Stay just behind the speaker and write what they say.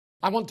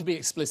I want to be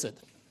explicit.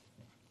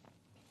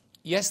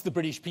 Yes, the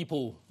British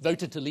people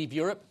voted to leave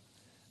Europe,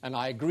 and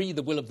I agree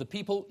the will of the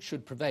people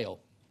should prevail.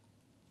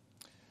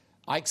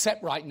 I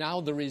accept right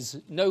now there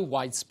is no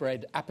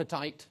widespread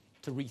appetite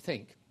to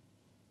rethink.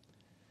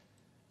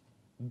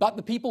 But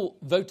the people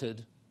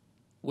voted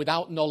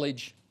without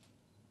knowledge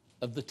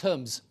of the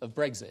terms of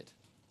Brexit.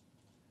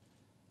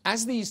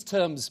 As these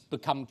terms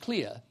become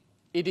clear,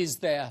 it is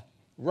their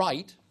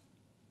right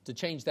to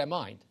change their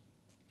mind.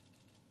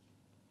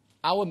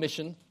 Our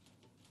mission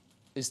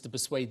is to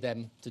persuade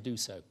them to do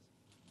so.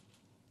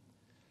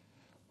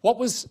 What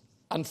was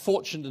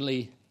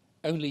unfortunately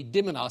only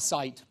dim in our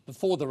sight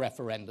before the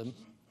referendum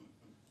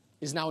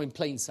is now in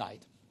plain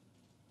sight.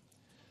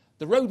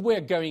 The road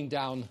we're going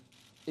down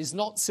is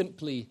not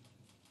simply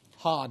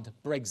hard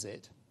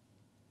Brexit.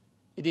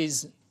 It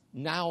is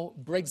now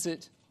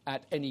Brexit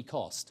at any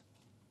cost.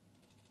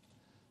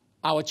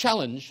 Our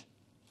challenge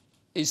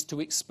is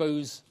to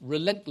expose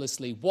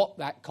relentlessly what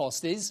that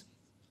cost is,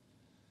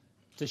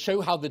 to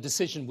show how the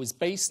decision was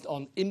based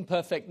on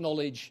imperfect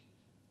knowledge,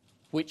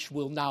 which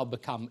will now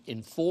become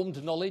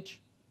informed knowledge,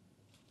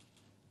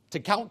 to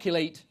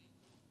calculate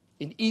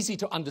in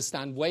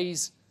easy-to-understand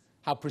ways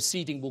how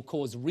proceeding will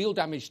cause real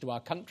damage to our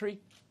country,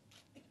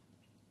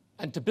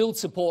 and to build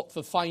support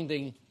for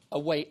finding a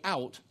way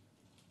out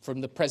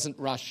from the present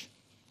rush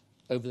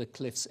over the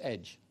cliff's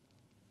edge.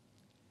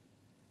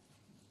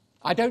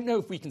 I don't know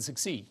if we can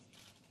succeed,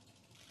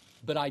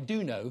 but I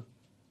do know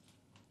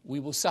we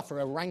will suffer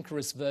a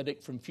rancorous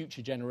verdict from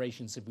future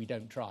generations if we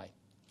don't try.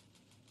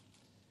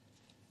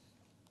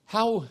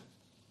 How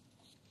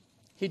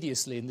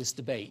hideously in this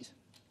debate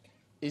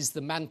is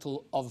the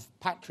mantle of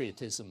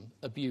patriotism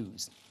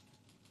abused.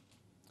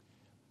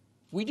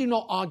 We do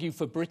not argue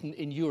for Britain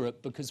in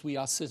Europe because we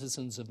are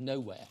citizens of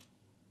nowhere.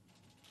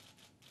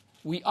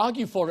 We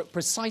argue for it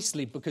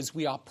precisely because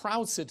we are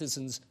proud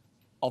citizens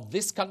of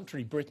this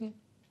country, Britain,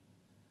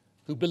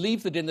 who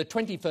believe that in the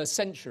 21st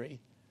century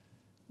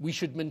we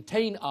should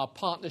maintain our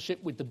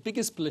partnership with the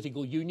biggest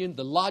political union,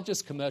 the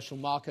largest commercial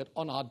market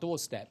on our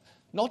doorstep,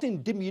 not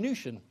in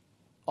diminution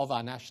of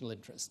our national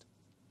interest,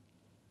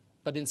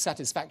 but in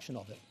satisfaction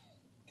of it.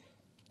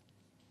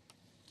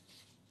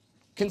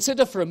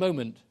 Consider for a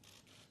moment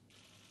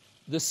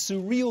the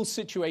surreal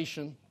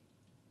situation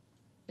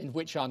in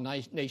which our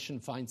nation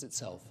finds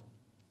itself.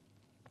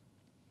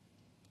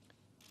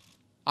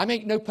 I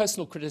make no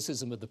personal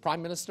criticism of the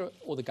Prime Minister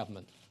or the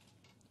government.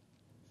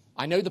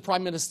 I know the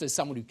Prime Minister is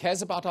someone who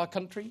cares about our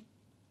country,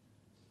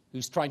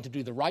 who's trying to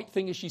do the right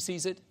thing as she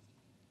sees it,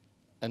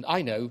 and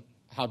I know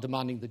how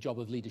demanding the job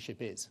of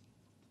leadership is.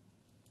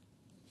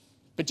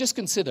 But just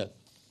consider,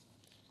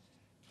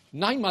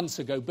 9 months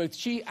ago, both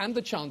she and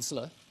the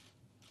Chancellor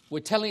were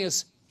telling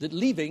us that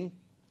leaving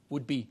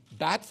would be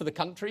bad for the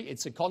country,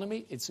 its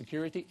economy, its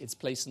security, its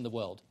place in the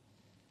world.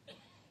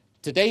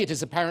 Today, it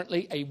is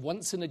apparently a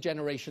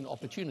once-in-a-generation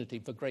opportunity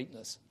for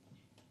greatness.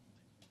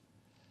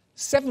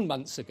 7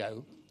 months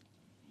ago,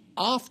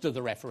 after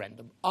the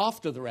referendum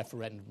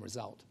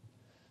result,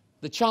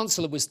 the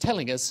Chancellor was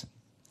telling us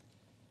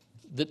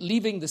that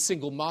leaving the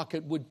single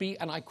market would be,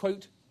 and I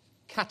quote,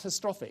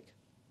 catastrophic.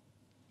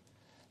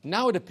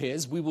 Now it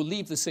appears we will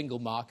leave the single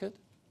market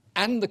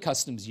and the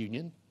customs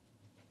union,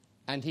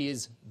 and he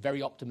is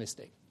very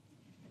optimistic.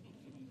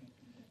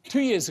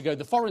 2 years ago,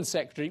 the Foreign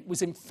Secretary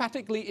was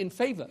emphatically in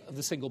favour of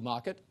the single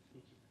market.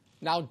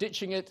 Now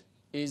ditching it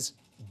is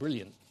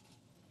brilliant.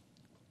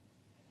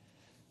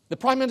 The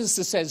Prime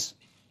Minister says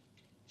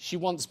she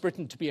wants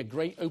Britain to be a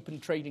great open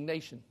trading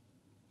nation.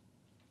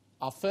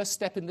 Our first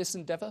step in this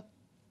endeavour?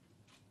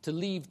 To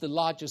leave the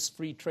largest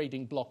free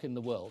trading bloc in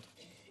the world.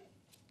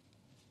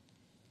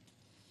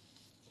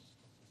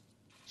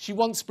 She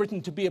wants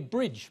Britain to be a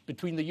bridge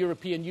between the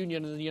European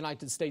Union and the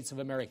United States of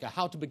America.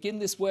 How to begin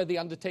this worthy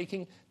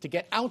undertaking to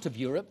get out of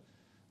Europe,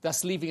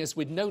 thus leaving us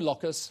with no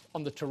locus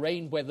on the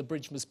terrain where the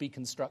bridge must be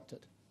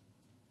constructed.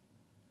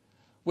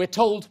 We're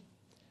told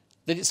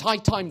that it's high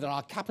time that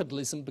our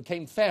capitalism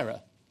became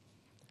fairer.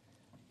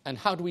 And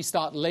how do we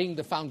start laying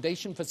the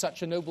foundation for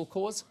such a noble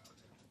cause?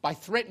 By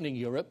threatening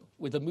Europe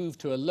with a move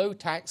to a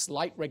low-tax,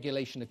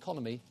 light-regulation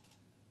economy,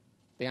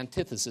 the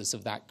antithesis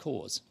of that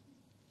cause.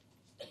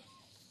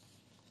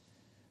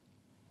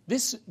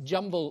 This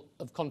jumble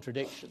of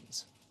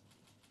contradictions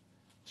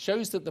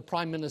shows that the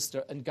Prime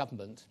Minister and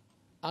government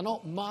are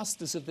not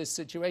masters of this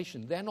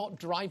situation. They're not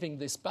driving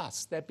this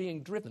bus. They're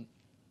being driven.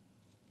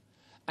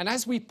 And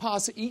as we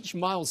pass each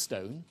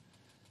milestone,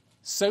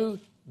 so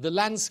the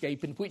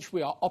landscape in which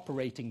we are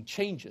operating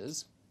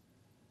changes,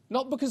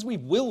 not because we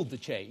willed the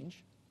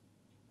change,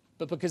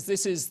 but because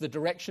this is the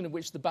direction in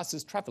which the bus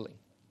is travelling.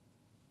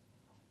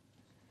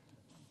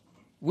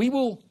 We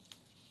will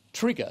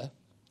trigger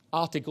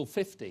Article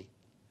 50,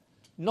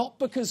 not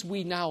because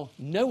we now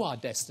know our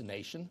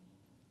destination,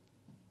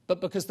 but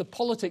because the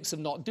politics of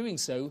not doing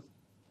so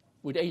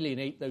would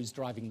alienate those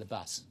driving the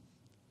bus.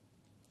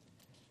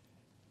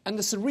 And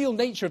the surreal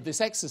nature of this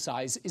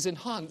exercise is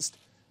enhanced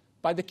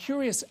by the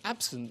curious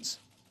absence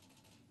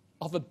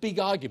of a big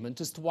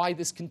argument as to why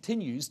this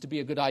continues to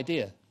be a good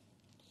idea.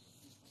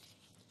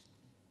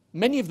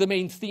 Many of the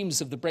main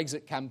themes of the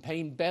Brexit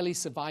campaign barely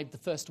survived the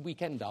first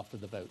weekend after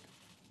the vote.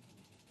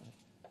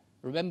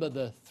 Remember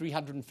the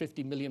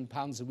 £350 million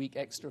a week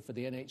extra for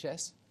the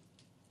NHS?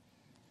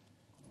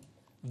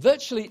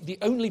 Virtually the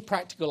only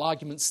practical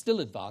arguments still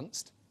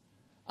advanced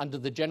under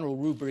the general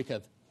rubric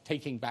of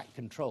taking back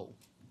control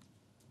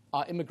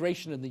are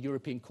immigration and the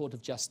European Court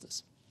of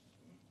Justice.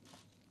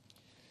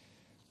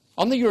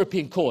 On the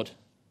European Court,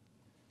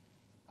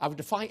 I would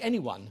defy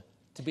anyone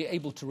to be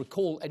able to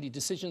recall any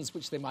decisions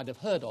which they might have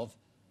heard of,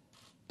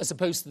 as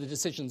opposed to the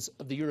decisions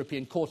of the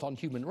European Court on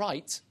Human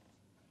Rights,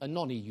 a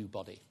non-EU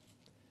body.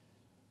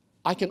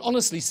 I can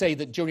honestly say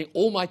that during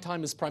all my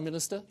time as Prime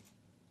Minister,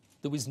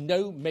 there was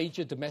no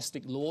major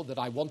domestic law that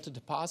I wanted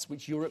to pass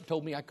which Europe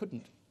told me I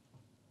couldn't.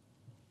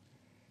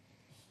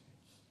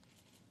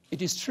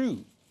 It is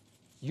true,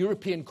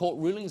 European court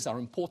rulings are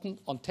important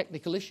on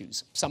technical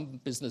issues. Some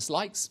business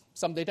likes,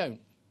 some they don't.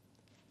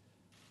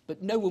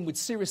 But no one would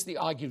seriously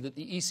argue that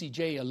the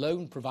ECJ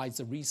alone provides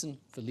a reason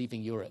for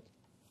leaving Europe.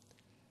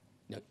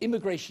 No,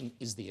 immigration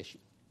is the issue.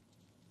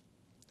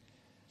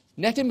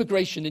 Net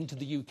immigration into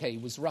the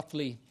UK was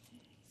roughly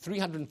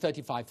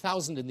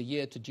 335,000 in the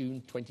year to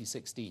June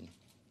 2016.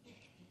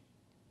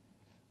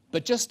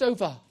 But just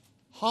over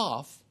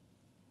half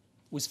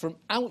was from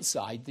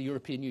outside the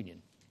European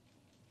Union.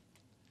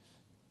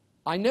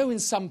 I know in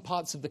some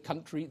parts of the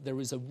country there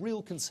is a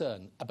real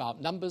concern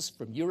about numbers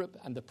from Europe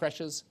and the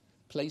pressures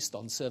placed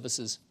on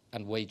services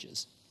and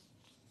wages.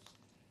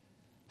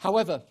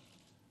 However,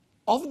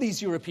 of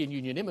these European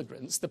Union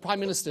immigrants, the Prime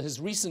Minister has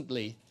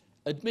recently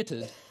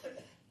admitted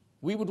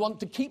we would want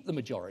to keep the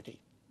majority,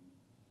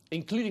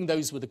 including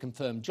those with a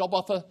confirmed job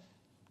offer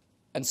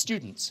and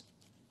students.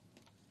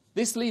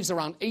 This leaves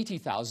around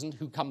 80,000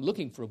 who come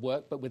looking for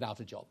work but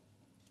without a job.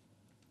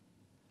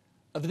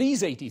 Of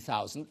these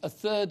 80,000, a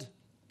third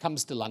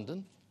comes to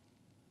London,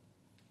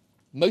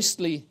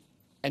 mostly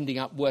ending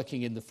up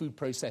working in the food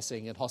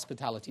processing and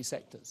hospitality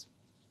sectors.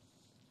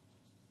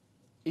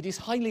 It is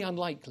highly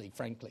unlikely,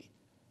 frankly,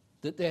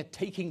 that they're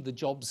taking the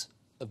jobs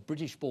of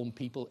British-born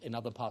people in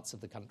other parts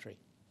of the country.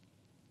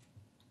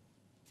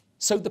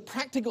 So the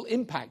practical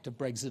impact of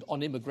Brexit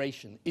on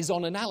immigration is,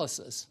 on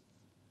analysis,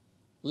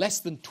 less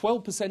than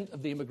 12%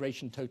 of the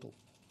immigration total.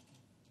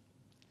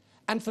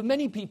 And for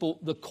many people,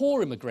 the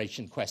core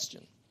immigration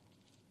question,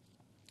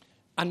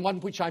 and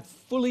one which I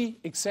fully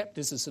accept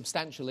as a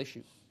substantial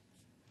issue,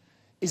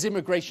 is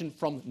immigration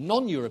from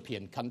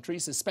non-European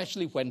countries,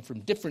 especially when from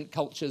different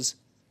cultures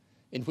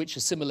in which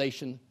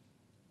assimilation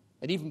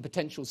and even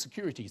potential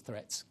security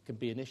threats can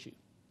be an issue.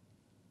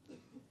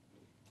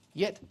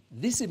 Yet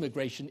this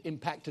immigration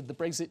impacted the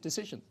Brexit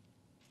decision.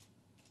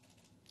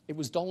 It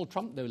was Donald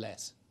Trump, no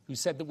less, who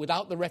said that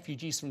without the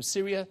refugees from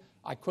Syria,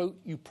 I quote,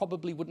 you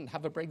probably wouldn't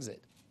have a Brexit.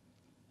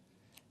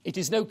 It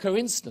is no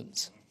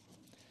coincidence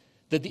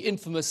that the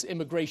infamous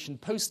immigration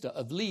poster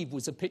of Leave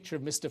was a picture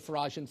of Mr.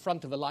 Farage in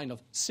front of a line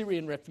of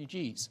Syrian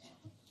refugees.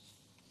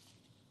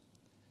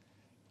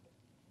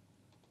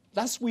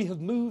 Thus, we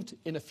have moved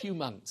in a few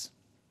months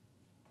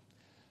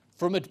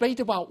from a debate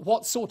about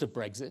what sort of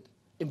Brexit,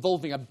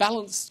 involving a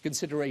balanced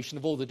consideration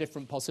of all the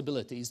different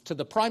possibilities, to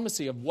the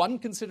primacy of one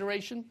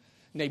consideration,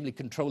 namely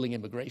controlling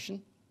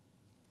immigration,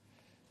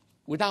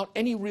 without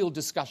any real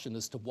discussion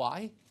as to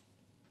why,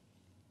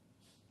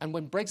 and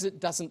when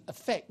Brexit doesn't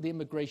affect the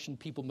immigration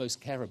people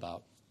most care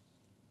about.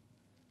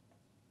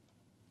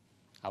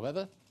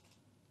 However,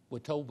 we're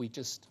told we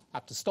just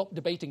have to stop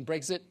debating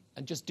Brexit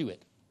and just do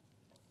it.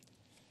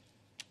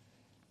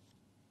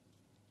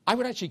 I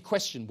would actually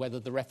question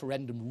whether the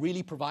referendum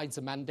really provides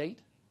a mandate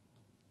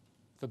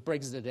for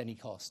Brexit at any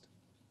cost.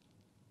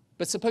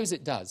 But suppose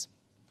it does.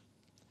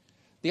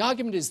 The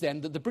argument is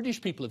then that the British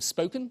people have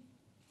spoken,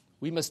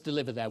 we must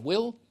deliver their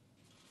will,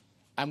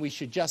 and we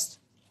should just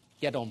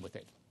get on with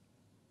it.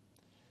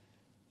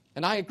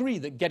 And I agree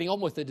that getting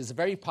on with it is a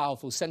very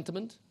powerful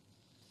sentiment,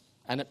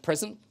 and at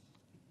present,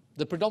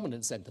 the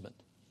predominant sentiment.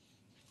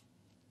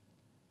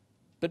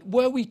 But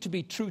were we to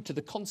be true to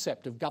the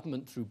concept of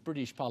government through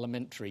British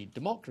parliamentary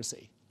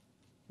democracy,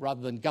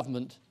 rather than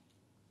government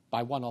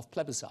by one-off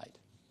plebiscite,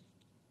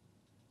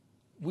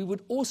 we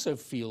would also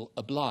feel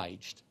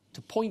obliged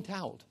to point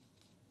out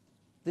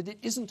that it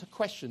isn't a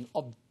question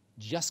of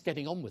just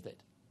getting on with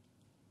it.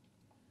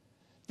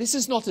 This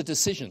is not a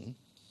decision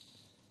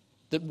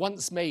that,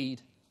 once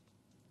made,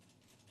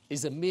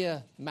 is a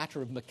mere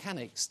matter of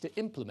mechanics to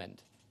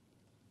implement.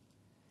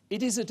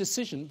 It is a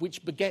decision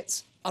which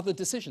begets other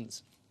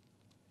decisions.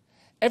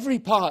 Every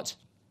part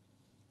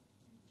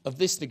of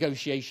this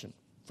negotiation,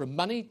 from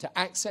money to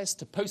access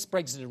to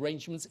post-Brexit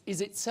arrangements, is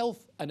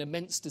itself an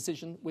immense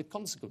decision with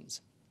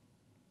consequence.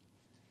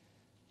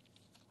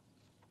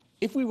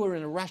 If we were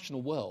in a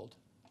rational world,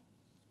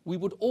 we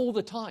would all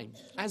the time,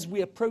 as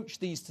we approach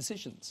these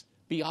decisions,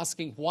 be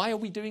asking, why are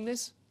we doing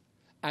this?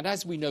 And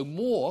as we know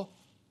more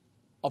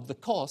of the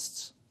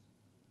costs,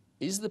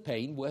 is the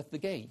pain worth the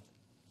gain?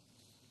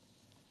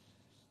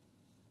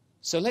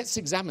 So let's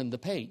examine the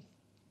pain.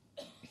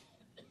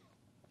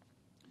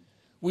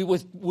 We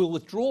will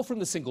withdraw from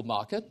the single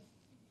market.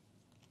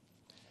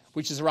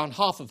 which is around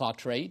half of our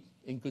trade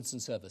in goods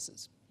and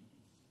services.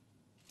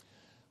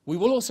 We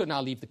will also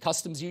now leave the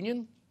customs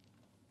union,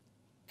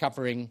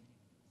 covering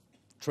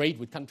trade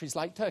with countries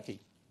like Turkey.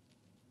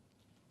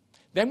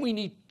 Then we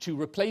need to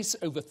replace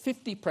over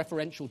 50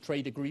 preferential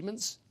trade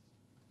agreements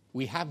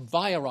we have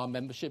via our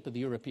membership of the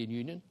European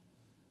Union,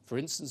 for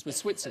instance, with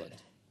Switzerland.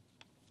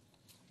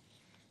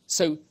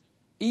 So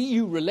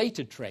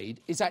EU-related trade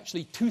is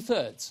actually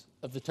 2/3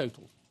 of the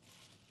total.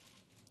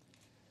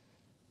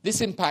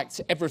 This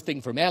impacts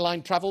everything from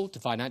airline travel to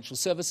financial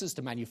services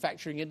to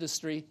manufacturing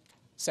industry,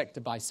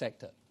 sector by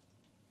sector.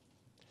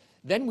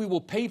 Then we will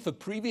pay for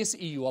previous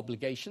EU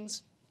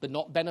obligations but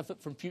not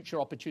benefit from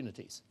future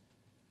opportunities,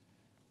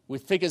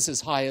 with figures as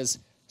high as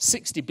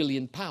 £60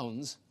 billion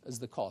as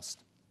the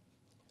cost.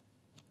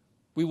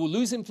 We will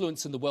lose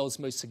influence in the world's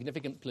most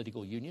significant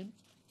political union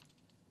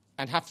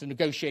and have to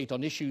negotiate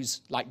on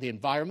issues like the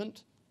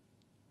environment,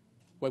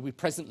 where we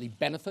presently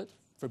benefit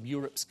from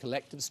Europe's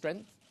collective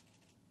strength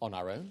on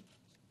our own.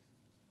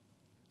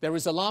 There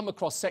is alarm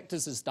across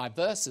sectors as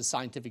diverse as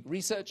scientific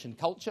research and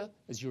culture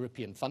as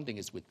European funding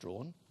is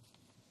withdrawn.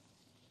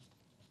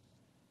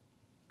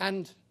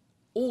 And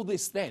all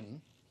this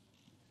then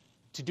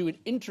to do an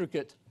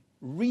intricate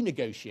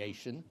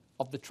renegotiation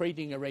of the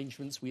trading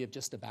arrangements we have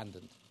just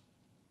abandoned.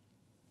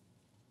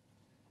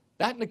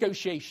 That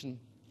negotiation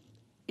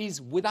is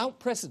without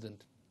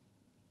precedent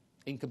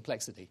in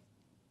complexity.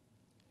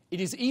 It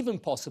is even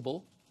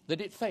possible that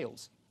it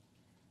fails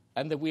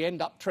and that we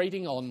end up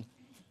trading on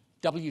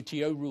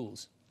WTO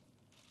rules.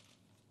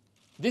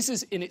 This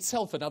is in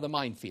itself another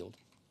minefield.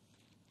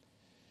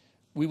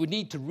 We would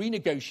need to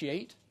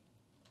renegotiate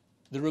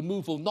the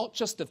removal not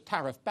just of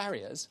tariff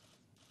barriers,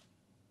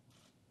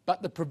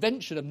 but the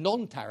prevention of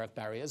non-tariff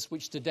barriers,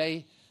 which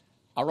today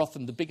are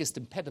often the biggest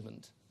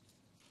impediment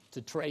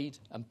to trade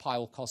and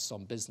pile costs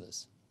on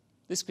business.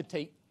 This could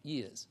take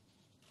years.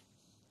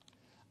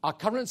 Our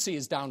currency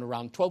is down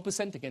around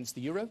 12% against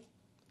the euro,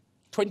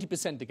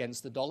 20%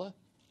 against the dollar,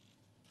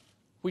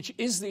 which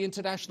is the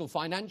international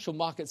financial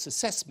market's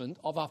assessment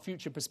of our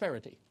future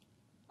prosperity,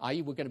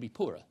 i.e. we're going to be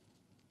poorer.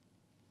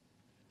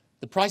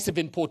 The price of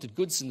imported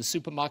goods in the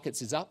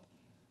supermarkets is up,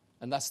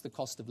 and that's the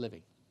cost of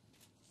living.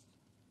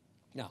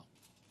 Now,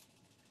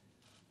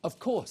 of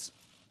course,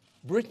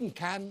 Britain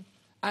can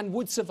and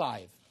would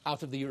survive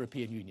out of the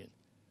European Union.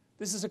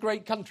 This is a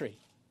great country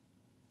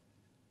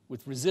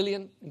with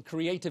resilient and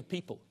creative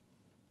people.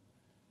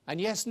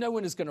 And yes, no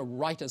one is going to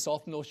write us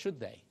off, nor should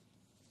they.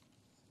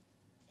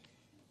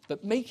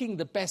 But making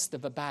the best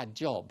of a bad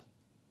job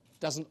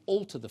doesn't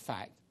alter the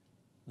fact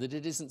that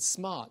it isn't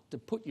smart to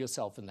put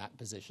yourself in that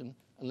position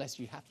unless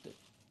you have to.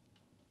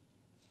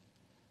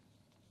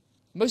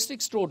 Most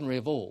extraordinary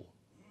of all,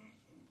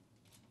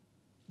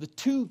 the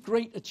two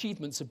great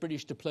achievements of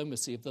British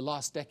diplomacy of the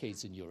last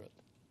decades in Europe,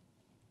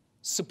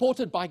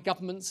 supported by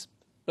governments,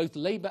 both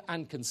Labour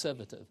and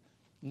Conservative,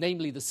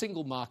 namely the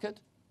single market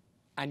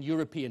and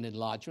European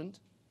enlargement,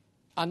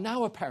 are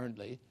now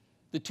apparently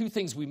the two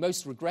things we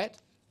most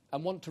regret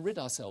and want to rid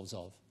ourselves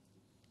of.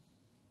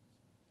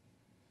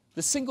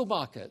 The single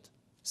market,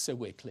 so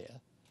we're clear,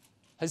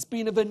 has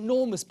been of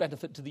enormous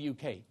benefit to the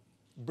UK,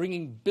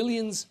 bringing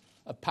billions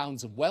of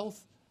pounds of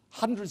wealth,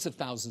 hundreds of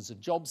thousands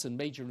of jobs and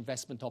major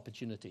investment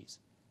opportunities.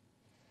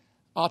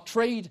 Our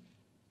trade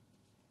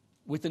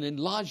with an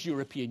enlarged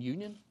European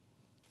Union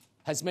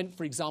has meant,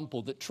 for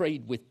example, that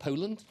trade with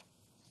Poland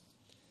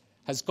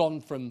has gone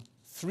from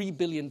 £3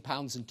 billion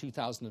in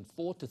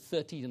 2004 to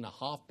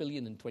 £13.5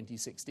 billion in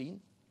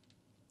 2016.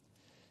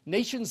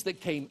 Nations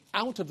that came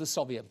out of the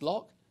Soviet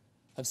bloc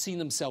have seen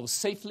themselves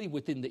safely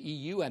within the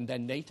EU and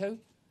then NATO,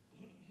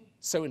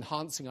 so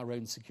enhancing our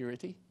own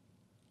security.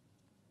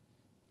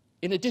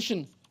 In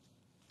addition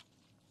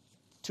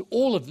to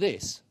all of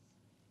this,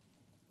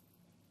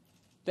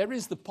 there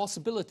is the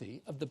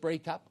possibility of the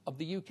breakup of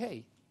the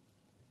UK,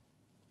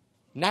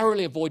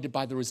 narrowly avoided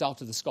by the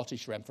result of the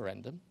Scottish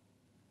referendum,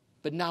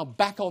 but now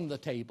back on the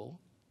table,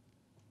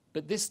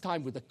 but this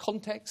time with a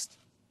context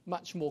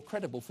much more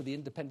credible for the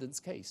independence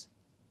case.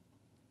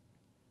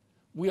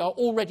 We are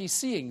already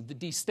seeing the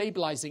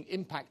destabilizing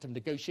impact of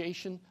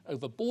negotiation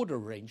over border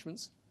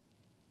arrangements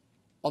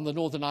on the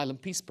Northern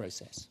Ireland peace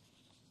process.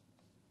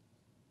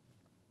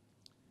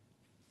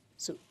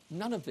 So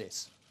none of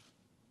this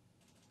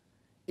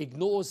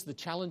ignores the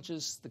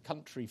challenges the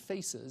country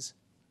faces,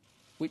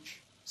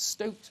 which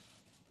stoked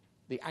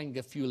the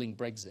anger fueling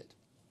Brexit.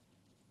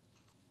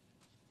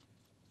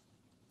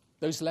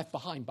 Those left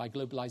behind by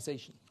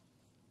globalization,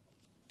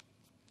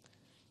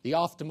 the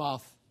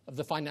aftermath of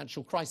the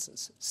financial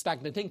crisis,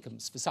 stagnant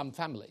incomes for some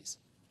families,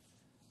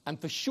 and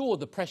for sure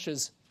the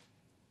pressures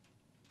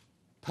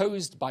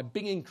posed by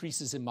big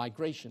increases in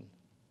migration,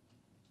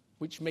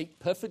 which make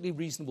perfectly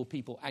reasonable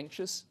people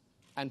anxious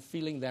and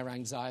feeling their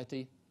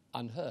anxiety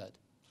unheard.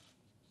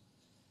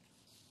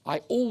 I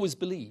always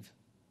believe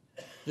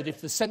that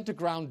if the centre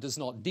ground does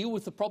not deal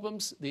with the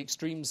problems, the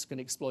extremes can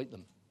exploit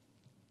them.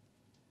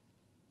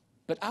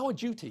 But our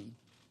duty,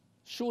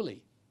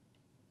 surely,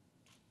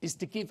 is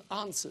to give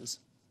answers,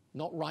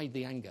 not ride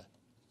the anger.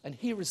 And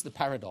here is the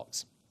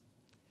paradox.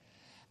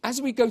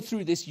 As we go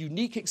through this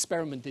unique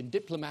experiment in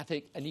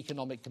diplomatic and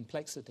economic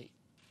complexity,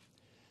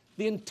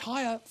 the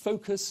entire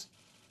focus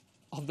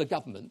of the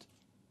government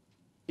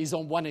is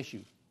on one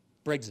issue,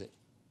 Brexit.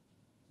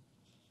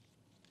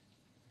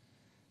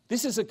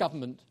 This is a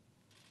government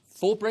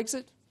for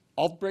Brexit,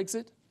 of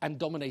Brexit, and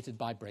dominated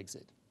by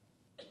Brexit.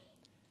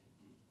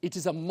 It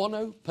is a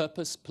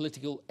mono-purpose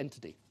political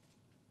entity.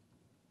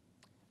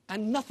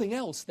 And nothing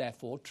else,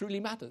 therefore, truly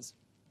matters.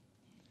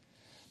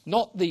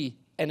 Not the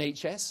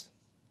NHS,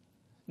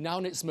 now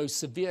in its most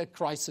severe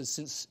crisis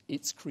since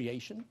its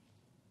creation.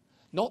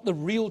 Not the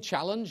real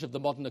challenge of the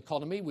modern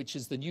economy, which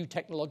is the new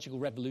technological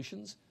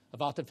revolutions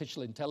of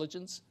artificial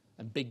intelligence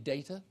and big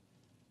data.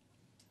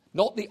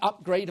 Not the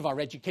upgrade of our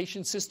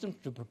education system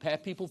to prepare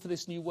people for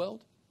this new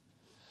world.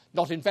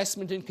 Not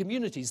investment in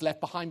communities left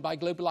behind by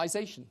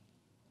globalization.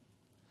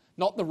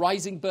 Not the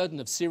rising burden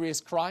of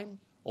serious crime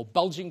or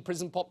bulging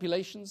prison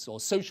populations or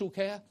social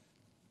care.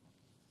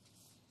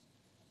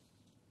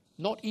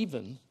 Not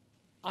even,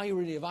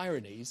 irony of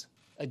ironies,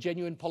 a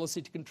genuine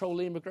policy to control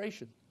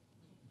immigration.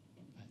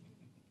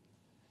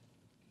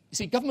 You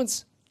see,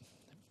 government's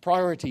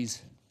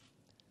priorities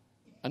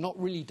are not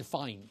really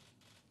defined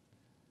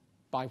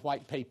by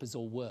white papers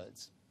or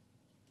words,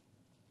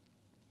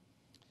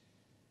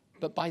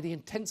 but by the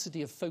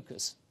intensity of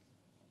focus.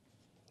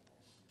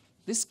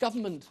 This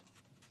government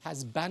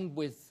has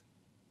bandwidth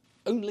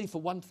only for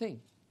one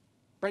thing,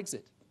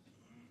 Brexit.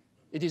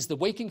 It is the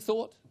waking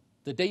thought,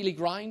 the daily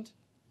grind,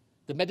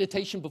 the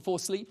meditation before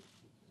sleep,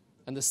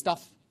 and the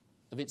stuff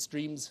of its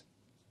dreams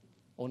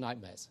or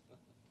nightmares.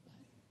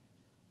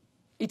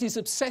 It is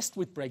obsessed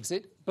with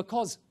Brexit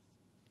because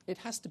it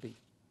has to be.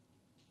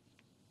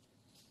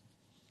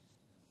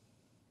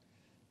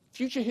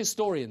 Future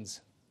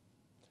historians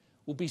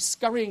will be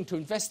scurrying to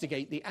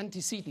investigate the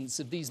antecedents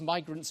of these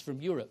migrants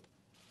from Europe,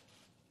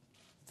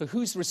 for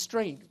whose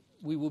restraint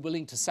we were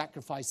willing to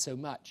sacrifice so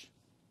much.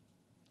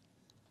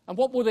 And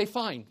what will they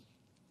find?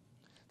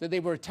 That they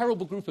were a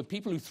terrible group of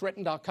people who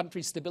threatened our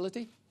country's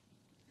stability?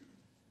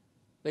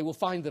 They will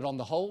find that on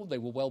the whole, they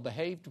were well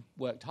behaved,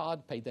 worked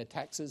hard, paid their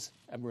taxes,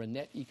 and were a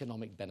net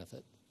economic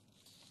benefit.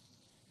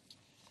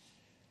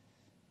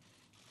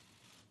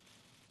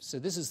 So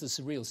this is the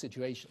surreal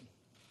situation.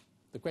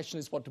 The question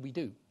is, what do we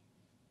do?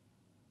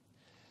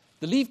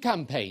 The Leave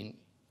campaign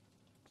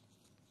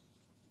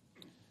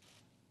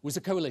was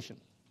a coalition.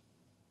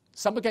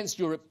 Some against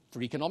Europe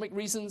for economic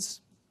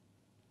reasons,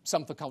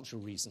 some for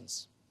cultural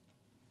reasons.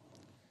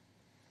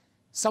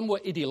 Some were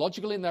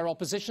ideological in their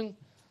opposition.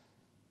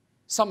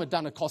 Some had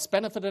done a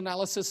cost-benefit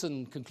analysis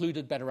and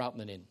concluded better out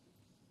than in.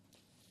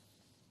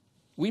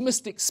 We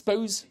must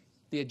expose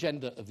the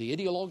agenda of the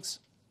ideologues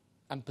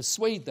and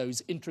persuade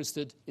those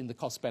interested in the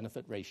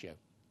cost-benefit ratio.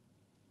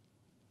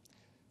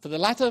 For the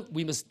latter,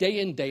 we must day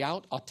in, day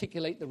out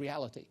articulate the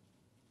reality.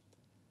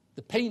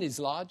 The pain is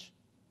large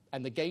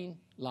and the gain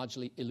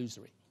largely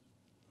illusory.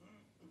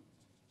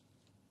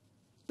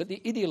 But the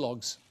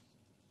ideologues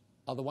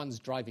are the ones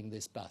driving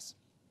this bus.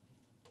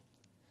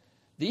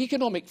 The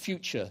economic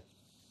future,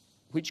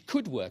 which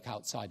could work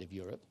outside of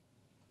Europe,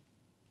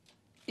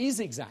 is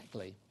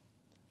exactly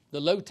the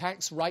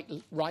low-tax,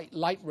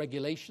 light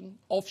regulation,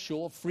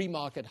 offshore, free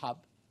market hub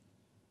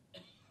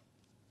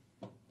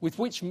with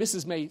which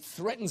Mrs. May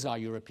threatens our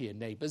European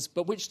neighbours,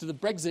 but which to the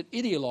Brexit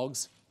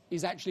ideologues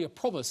is actually a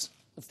promise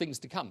of things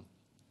to come.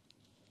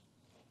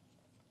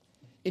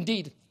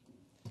 Indeed,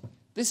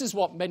 this is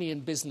what many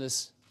in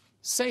business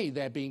say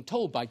they're being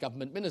told by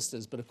government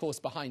ministers, but of course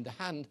behind the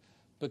hand,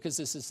 because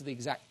this is the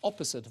exact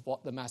opposite of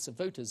what the mass of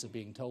voters are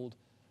being told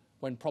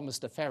when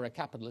promised a fairer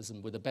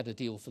capitalism with a better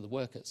deal for the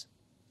workers.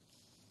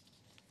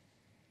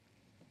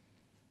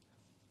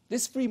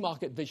 This free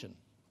market vision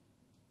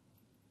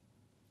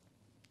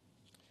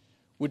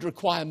would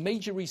require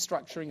major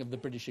restructuring of the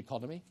British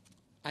economy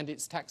and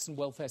its tax and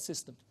welfare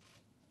system.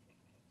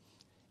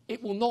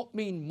 It will not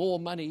mean more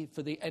money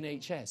for the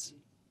NHS,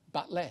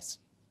 but less.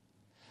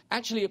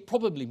 Actually, it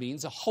probably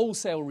means a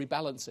wholesale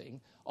rebalancing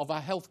of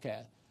our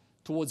healthcare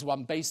towards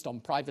one based on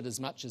private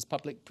as much as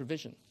public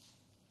provision.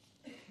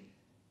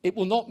 It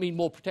will not mean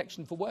more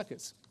protection for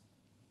workers,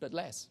 but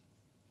less.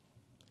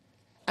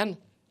 And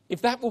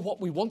if that were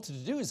what we wanted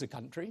to do as a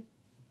country,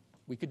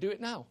 we could do it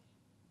now.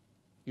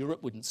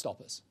 Europe wouldn't stop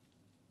us.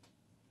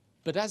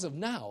 But as of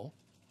now,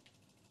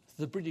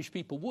 the British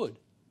people would,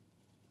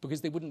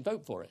 because they wouldn't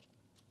vote for it.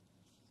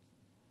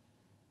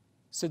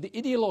 So the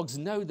ideologues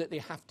know that they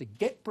have to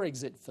get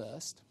Brexit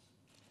first,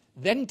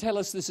 then tell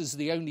us this is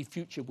the only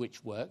future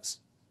which works,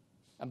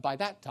 and by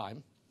that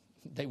time,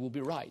 they will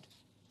be right.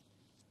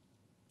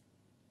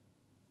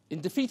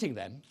 In defeating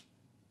them,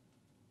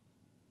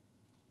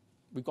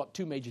 we've got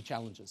two major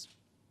challenges.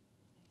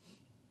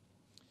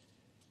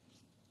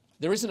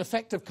 There is an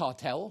effective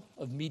cartel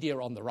of media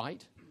on the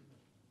right,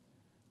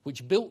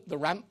 which built the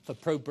ramp for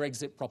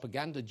pro-Brexit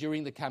propaganda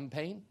during the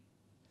campaign,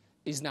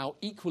 is now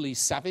equally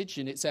savage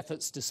in its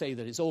efforts to say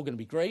that it's all going to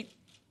be great,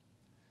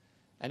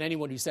 and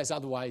anyone who says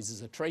otherwise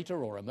is a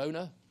traitor or a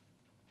moaner,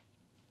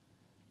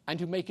 and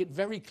who make it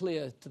very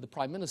clear to the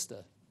Prime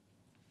Minister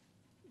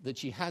that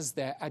she has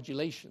their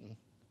adulation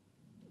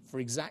for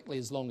exactly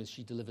as long as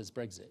she delivers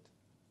Brexit.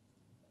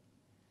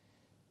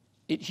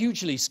 It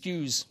hugely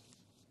skews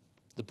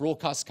the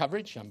broadcast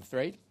coverage, I'm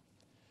afraid.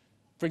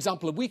 For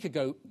example, a week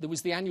ago, there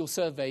was the annual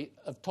survey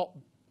of top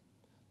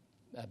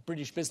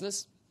British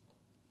business,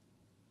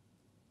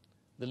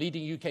 the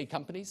leading UK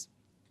companies.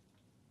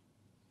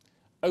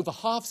 Over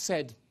half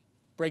said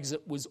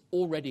Brexit was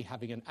already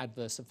having an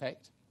adverse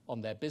effect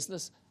on their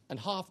business, and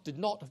half did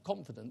not have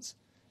confidence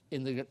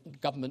in the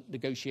government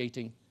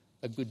negotiating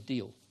a good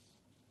deal.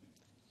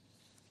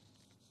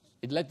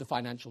 It led the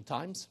Financial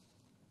Times.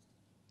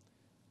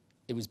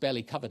 It was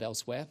barely covered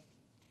elsewhere.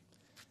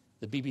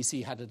 The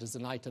BBC had it as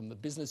an item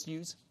of business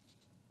news.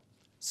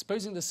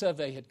 Supposing the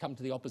survey had come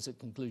to the opposite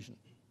conclusion,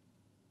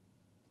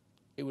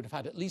 it would have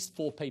had at least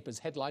 4 papers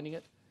headlining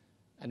it,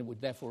 and it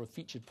would therefore have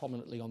featured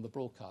prominently on the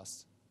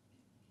broadcasts.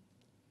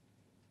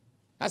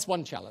 That's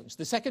one challenge.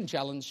 The second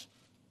challenge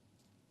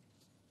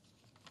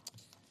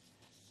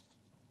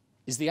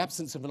is the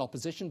absence of an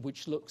opposition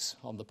which looks,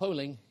 on the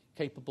polling,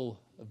 capable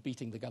of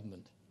beating the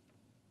government.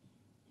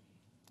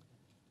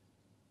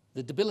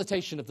 The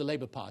debilitation of the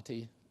Labour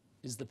Party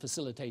is the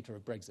facilitator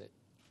of Brexit.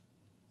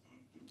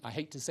 I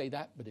hate to say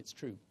that, but it's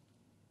true.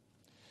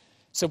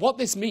 So what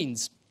this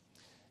means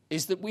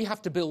is that we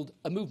have to build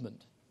a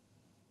movement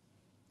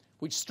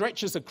which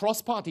stretches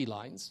across party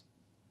lines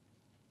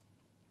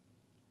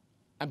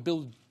and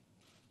build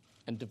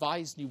and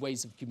devise new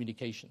ways of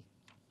communication.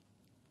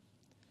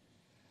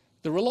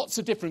 There are lots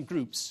of different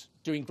groups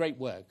doing great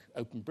work,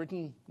 Open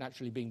Britain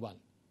naturally being one.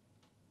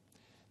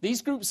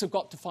 These groups have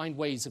got to find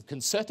ways of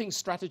concerting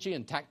strategy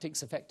and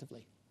tactics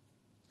effectively.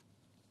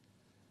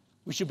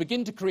 We should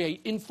begin to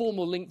create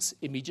informal links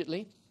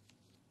immediately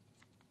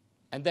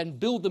and then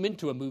build them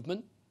into a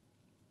movement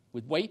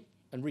with weight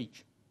and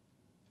reach.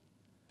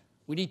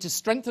 We need to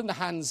strengthen the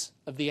hands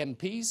of the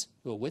MPs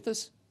who are with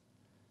us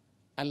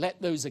and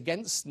let those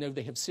against know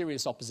they have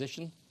serious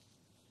opposition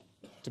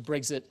to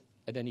Brexit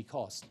at any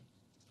cost.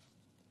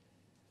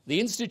 The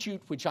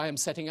institute which I am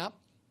setting up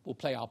will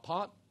play our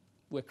part.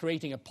 We're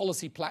creating a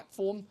policy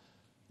platform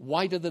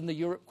wider than the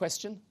Europe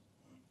question.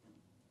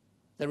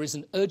 There is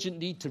an urgent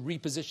need to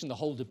reposition the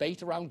whole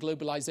debate around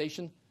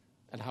globalization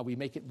and how we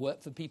make it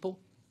work for people.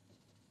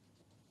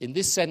 In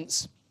this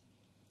sense,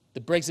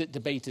 the Brexit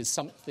debate is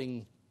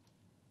something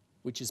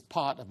which is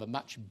part of a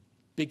much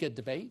bigger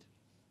debate.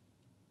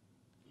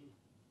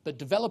 But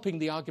developing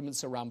the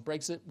arguments around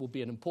Brexit will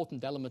be an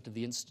important element of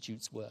the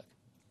Institute's work.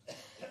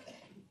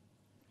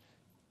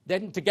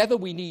 Then together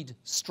we need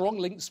strong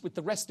links with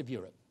the rest of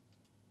Europe.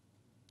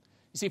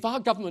 You see, if our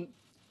government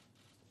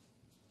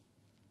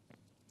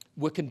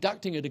were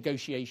conducting a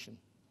negotiation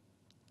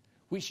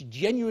which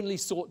genuinely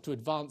sought to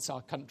advance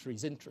our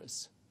country's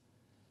interests,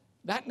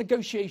 that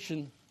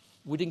negotiation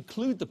would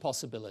include the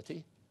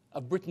possibility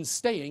of Britain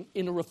staying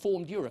in a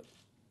reformed Europe.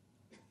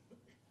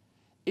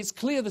 It's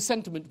clear the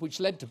sentiment which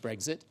led to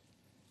Brexit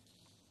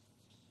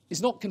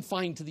is not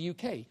confined to the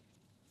UK.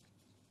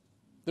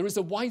 There is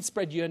a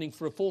widespread yearning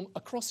for reform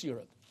across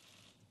Europe.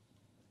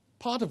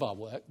 Part of our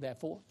work,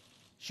 therefore,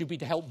 should be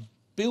to help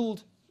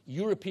build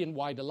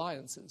European-wide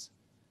alliances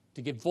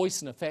to give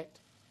voice and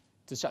effect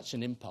to such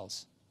an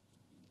impulse.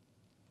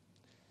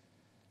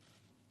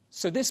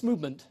 So this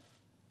movement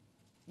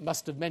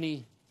must have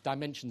many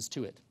dimensions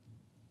to it.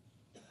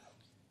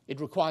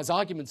 It requires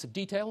arguments of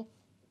detail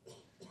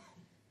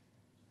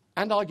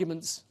and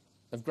arguments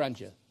of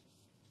grandeur.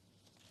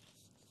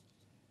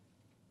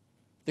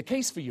 The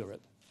case for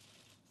Europe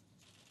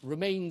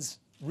remains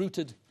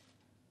rooted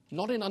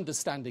not in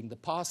understanding the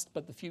past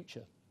but the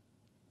future.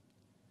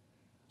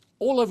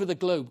 All over the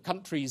globe,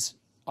 countries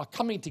are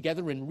coming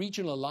together in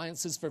regional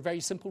alliances for a very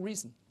simple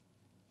reason.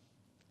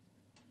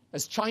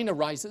 As China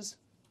rises,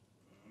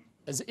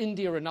 as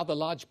India and other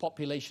large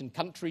population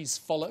countries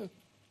follow,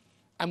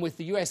 and with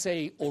the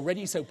USA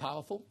already so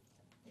powerful,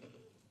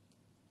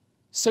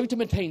 so to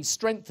maintain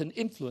strength and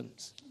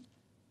influence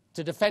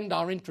to defend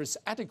our interests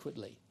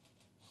adequately,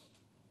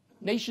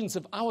 nations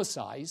of our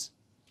size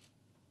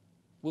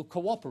will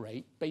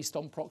cooperate based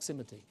on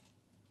proximity.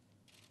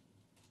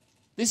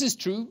 This is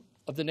true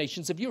of the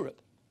nations of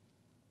Europe.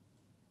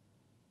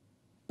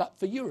 But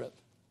for Europe,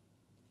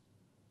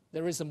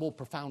 there is a more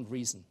profound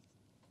reason.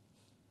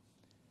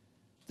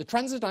 The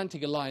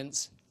transatlantic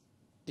alliance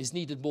is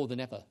needed more than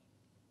ever.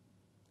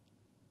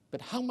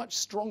 But how much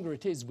stronger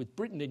it is with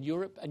Britain in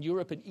Europe and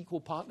Europe an equal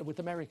partner with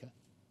America.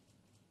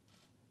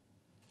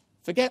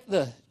 Forget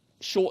the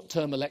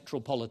short-term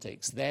electoral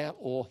politics, there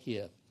or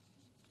here.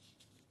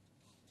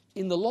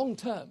 In the long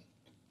term,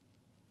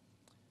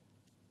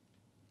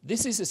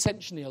 this is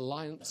essentially an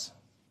alliance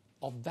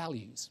of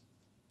values: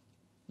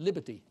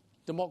 liberty,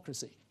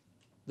 democracy,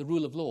 the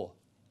rule of law.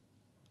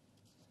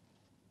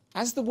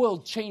 As the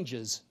world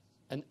changes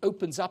and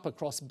opens up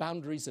across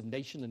boundaries of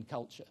nation and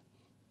culture,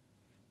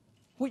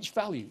 which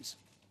values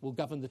will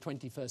govern the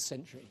 21st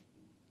century?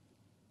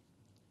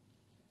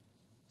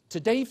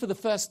 Today, for the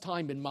first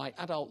time in my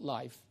adult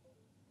life,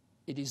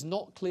 it is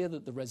not clear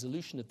that the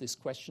resolution of this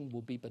question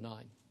will be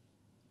benign.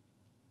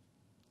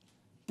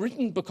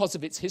 Britain, because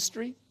of its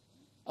history,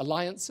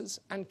 alliances,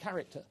 and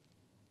character,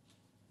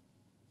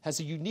 has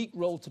a unique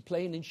role to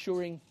play in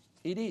ensuring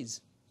it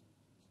is.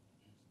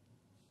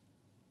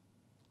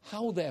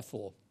 How,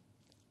 therefore,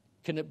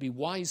 can it be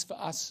wise for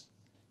us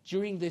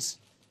during this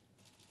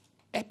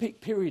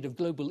epic period of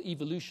global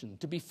evolution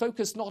to be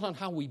focused not on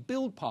how we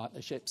build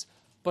partnerships,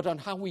 but on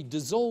how we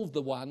dissolve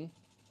the one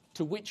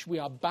to which we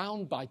are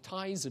bound by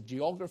ties of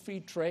geography,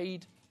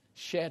 trade,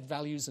 shared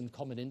values, and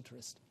common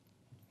interest?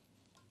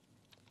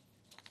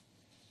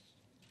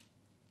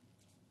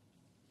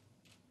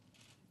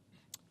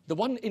 The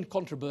one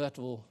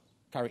incontrovertible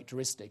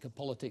characteristic of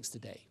politics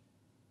today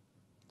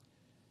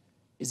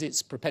is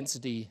its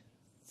propensity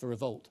for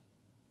revolt.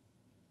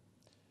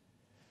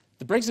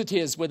 The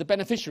Brexiteers were the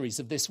beneficiaries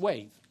of this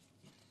wave,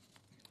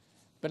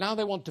 but now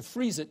they want to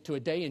freeze it to a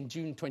day in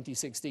June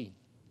 2016.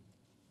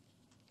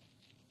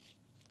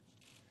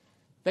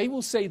 They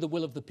will say the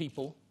will of the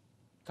people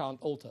can't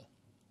alter.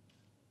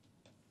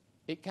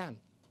 It can.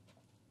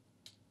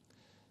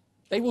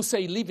 They will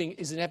say leaving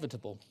is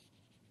inevitable.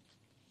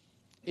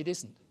 It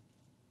isn't.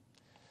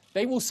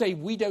 They will say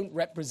we don't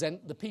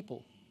represent the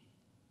people.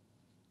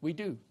 We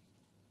do.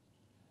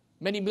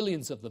 Many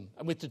millions of them,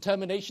 and with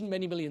determination,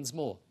 many millions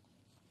more.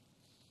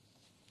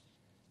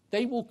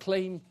 They will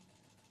claim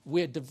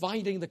we're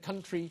dividing the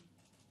country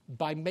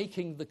by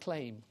making the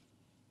claim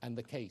and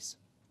the case.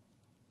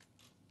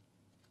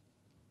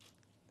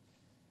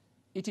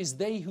 It is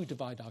they who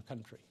divide our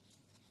country.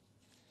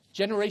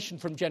 Generation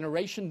from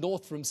generation,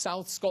 north from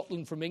south,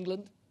 Scotland from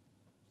England.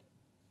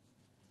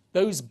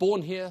 Those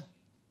born here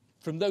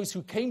from those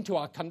who came to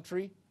our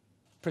country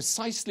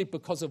precisely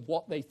because of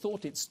what they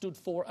thought it stood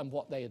for and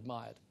what they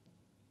admired.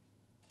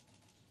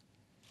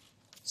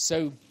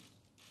 So,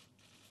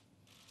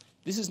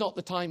 this is not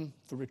the time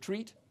for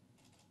retreat,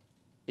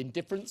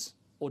 indifference,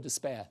 or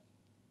despair,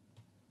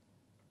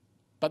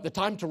 but the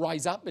time to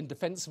rise up in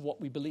defense of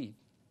what we believe.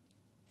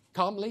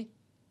 Calmly,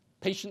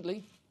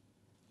 patiently,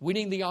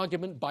 winning the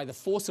argument by the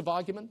force of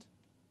argument,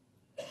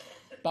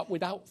 but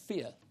without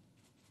fear,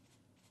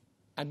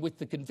 and with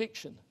the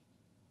conviction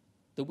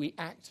that we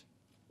act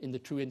in the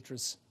true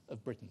interests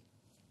of Britain.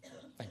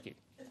 Thank you.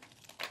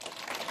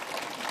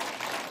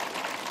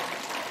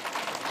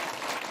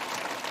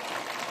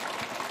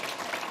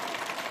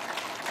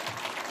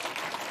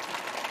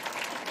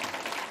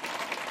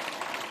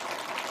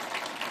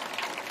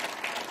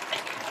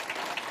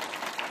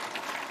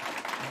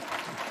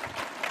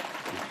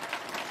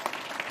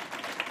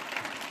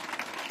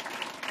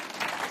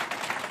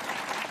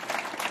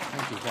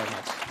 Thank you very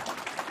much.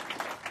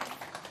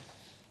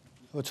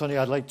 Well, Tony,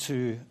 I'd like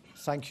to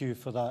thank you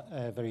for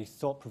that very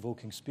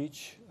thought-provoking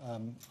speech.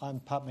 I'm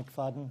Pat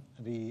McFadden,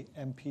 the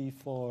MP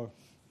for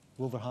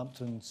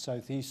Wolverhampton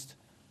South East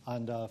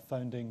and a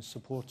founding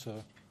supporter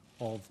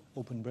of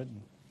Open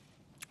Britain.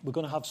 We're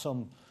going to have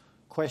some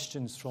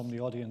questions from the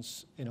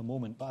audience in a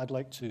moment, but I'd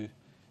like to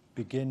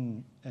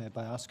begin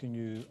by asking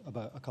you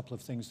about a couple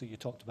of things that you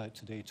talked about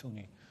today,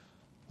 Tony.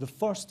 The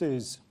first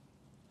is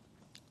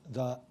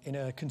that in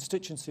a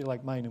constituency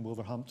like mine in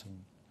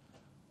Wolverhampton,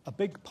 a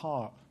big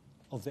part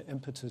of the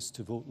impetus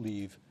to vote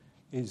leave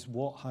is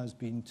what has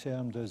been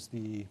termed as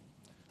the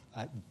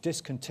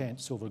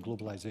discontents over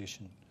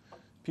globalisation.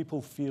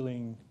 People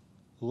feeling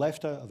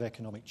left out of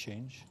economic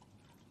change,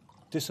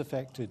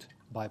 disaffected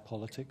by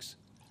politics,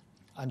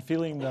 and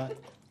feeling that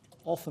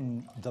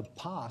often the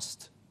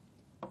past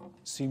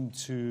seemed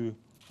to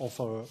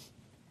offer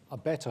a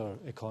better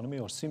economy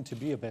or seemed to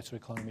be a better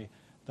economy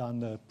than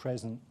the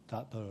present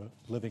that they're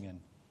living in.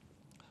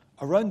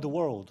 Around the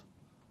world,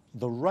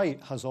 the right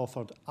has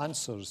offered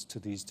answers to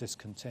these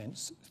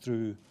discontents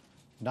through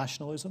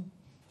nationalism,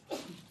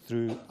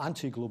 through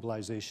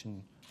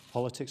anti-globalization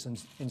politics,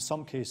 and in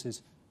some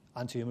cases,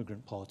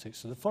 anti-immigrant politics.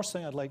 So the first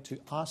thing I'd like to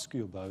ask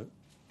you about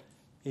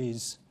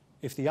is,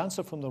 if the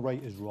answer from the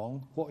right is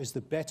wrong, what is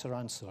the better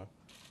answer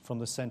from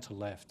the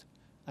centre-left?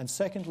 And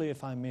secondly,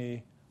 if I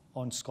may,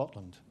 on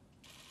Scotland.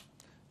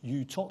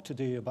 You talked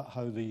today about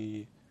how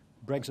the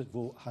Brexit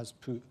vote has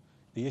put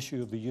the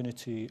issue of the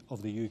unity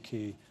of the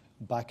UK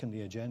back in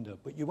the agenda.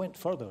 But you went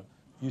further.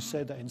 You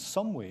said that in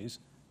some ways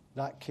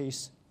that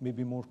case may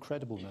be more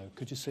credible now.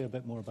 Could you say a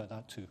bit more about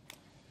that too?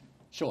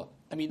 Sure.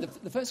 I mean,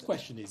 the first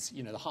question is,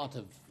 the heart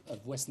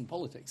of Western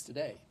politics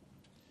today.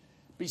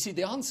 But you see,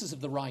 the answers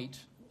of the right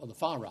or the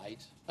far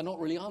right are not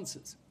really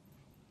answers.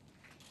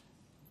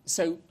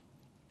 So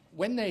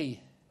when they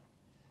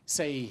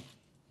say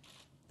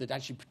that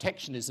actually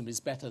protectionism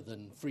is better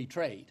than free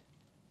trade,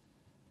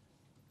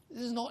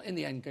 this is not in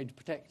the end going to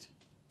protect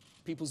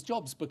people's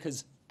jobs,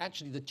 because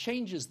actually the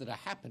changes that are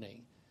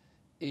happening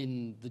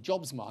in the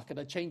jobs market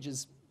are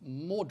changes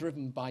more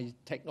driven by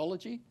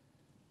technology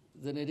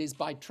than it is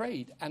by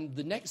trade. And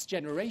the next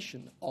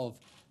generation of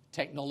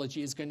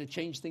technology is going to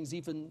change things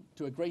even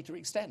to a greater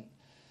extent.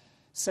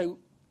 So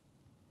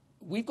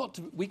we've got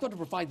to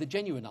provide the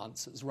genuine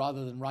answers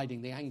rather than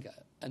riding the anger.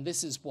 And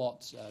this is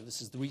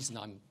this is the reason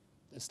I'm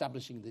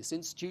establishing this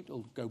institute.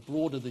 It'll go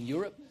broader than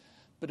Europe.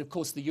 But of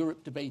course, the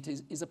Europe debate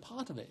is a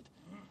part of it.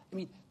 I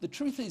mean, the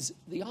truth is,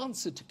 the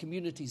answer to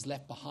communities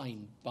left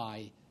behind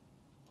by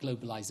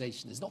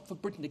globalization is not for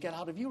Britain to get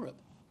out of Europe.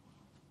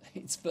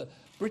 It's for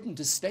Britain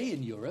to stay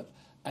in Europe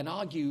and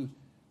argue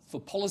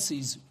for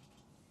policies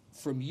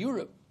from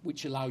Europe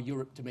which allow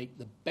Europe to make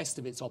the best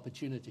of its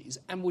opportunities,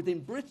 and within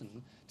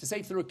Britain to say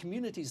if there are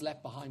communities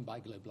left behind by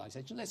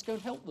globalization, let's go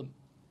and help them.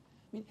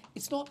 I mean,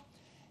 it's not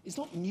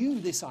new,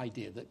 this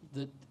idea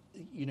that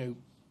you know,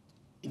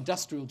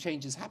 industrial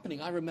change is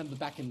happening. I remember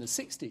back in the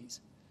 60s,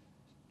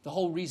 the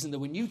whole reason there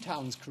were new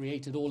towns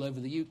created all over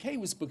the UK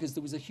was because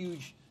there was a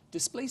huge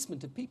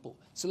displacement of people.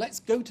 So let's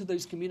go to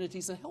those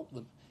communities and help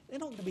them. They're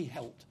not going to be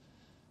helped.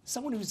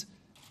 Someone who's,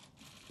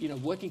 you know,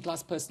 working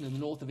class person in the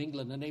north of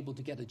England unable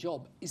to get a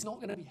job is not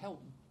going to be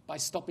helped by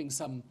stopping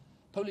some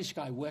Polish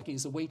guy working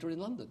as a waiter in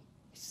London.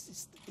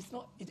 It's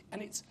not,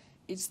 and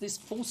it's this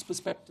false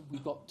perspective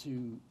we've got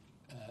to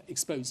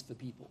expose for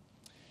people.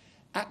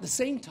 At the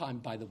same time,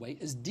 by the way,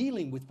 as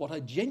dealing with what are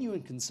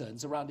genuine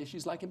concerns around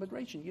issues like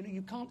immigration. You know,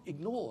 you can't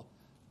ignore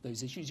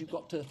those issues. You've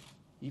got to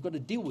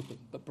deal with them,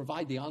 but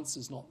provide the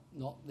answers, not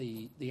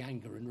the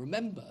anger. And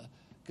remember,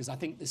 because I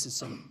think this is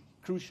so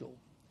crucial,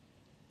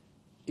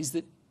 is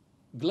that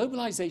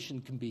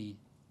globalization can be,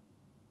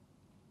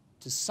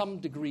 to some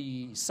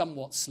degree,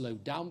 somewhat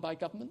slowed down by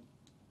government.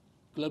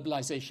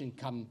 Globalization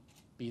can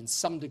be, in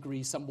some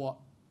degree, somewhat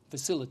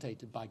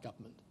facilitated by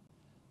government.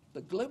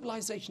 But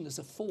globalization as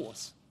a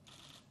force,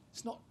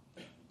 it's not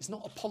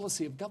a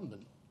policy of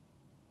government.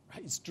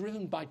 Right? It's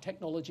driven by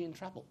technology and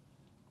travel.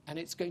 And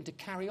it's going to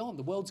carry on.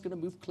 The world's going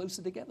to move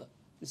closer together.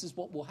 This is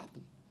what will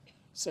happen.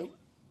 So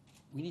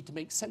we need to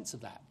make sense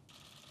of that,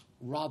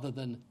 rather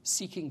than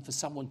seeking for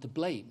someone to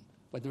blame,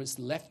 whether it's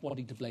the left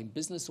wanting to blame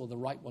business or the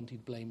right wanting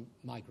to blame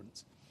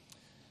migrants.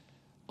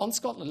 On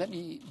Scotland, let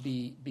me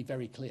be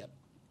very clear.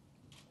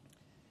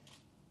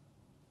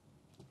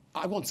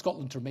 I want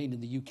Scotland to remain in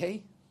the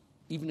UK.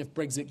 Even if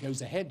Brexit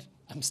goes ahead,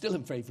 I'm still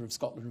in favour of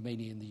Scotland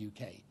remaining in the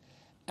UK.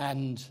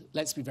 And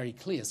let's be very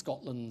clear,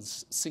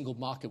 Scotland's single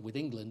market with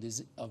England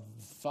is of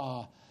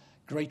far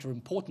greater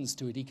importance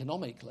to it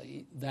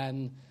economically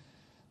than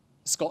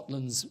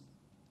Scotland's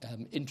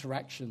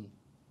interaction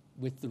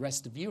with the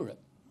rest of Europe.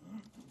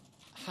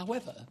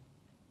 However,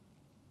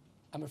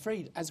 I'm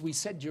afraid, as we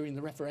said during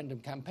the referendum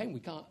campaign, we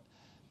can't,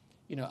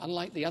 you know,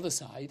 unlike the other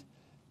side,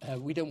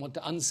 we don't want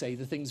to unsay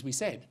the things we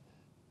said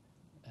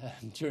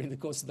during the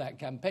course of that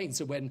campaign.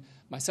 So when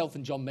myself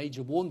and John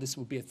Major warned this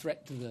would be a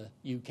threat to the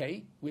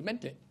UK, we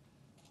meant it.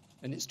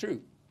 And it's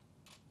true.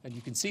 And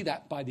you can see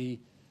that by the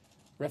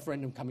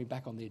referendum coming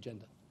back on the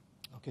agenda.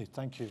 Okay,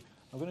 thank you.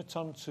 I'm going to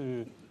turn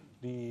to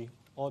the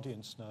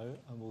audience now,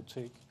 and we'll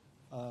take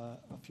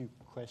a few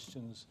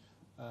questions,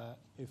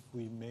 if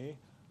we may.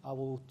 I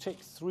will take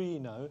three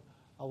now.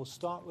 I will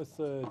start with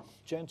the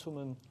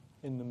gentleman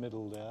in the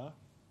middle there.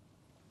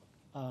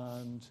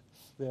 And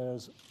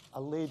there's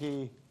a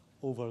lady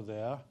over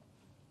there,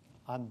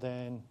 and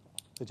then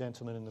the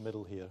gentleman in the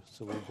middle here.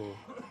 So we'll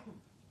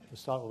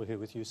start over here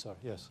with you, sir.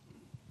 Yes.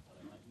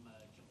 Hello, I'm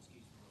John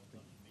Skews from Royal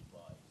London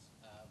Midwives.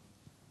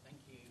 Thank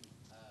you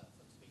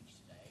for the speech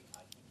today.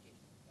 I thank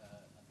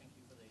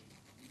you for the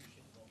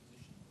leadership of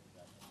opposition.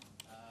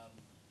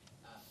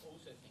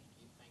 Also thank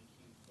you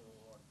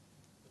for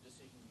the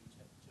decision you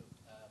took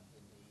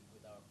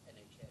with our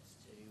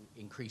NHS to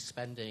increase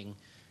spending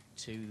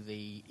to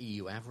the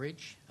EU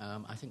average.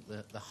 I think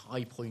the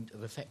high point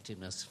of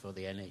effectiveness for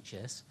the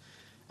NHS,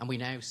 and we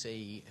now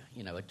see,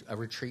 you know, a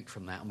retreat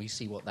from that, and we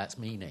see what that's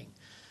meaning.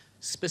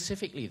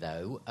 Specifically,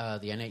 though,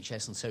 the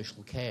NHS and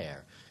social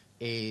care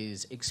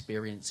is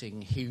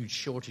experiencing huge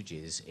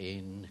shortages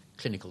in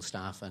clinical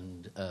staff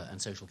and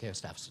social care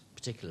staff,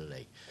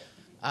 particularly.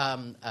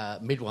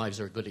 Midwives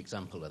are a good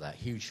example of that.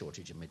 Huge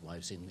shortage of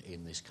midwives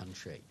in this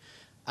country.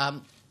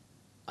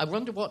 I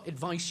wonder what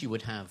advice you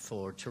would have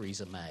for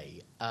Theresa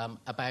May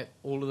about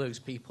all of those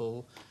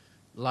people,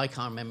 like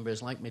our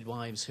members, like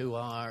midwives, who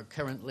are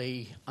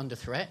currently under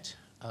threat,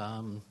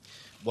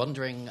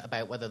 wondering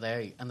about whether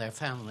they and their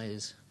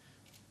families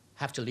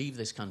have to leave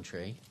this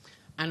country,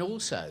 and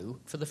also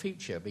for the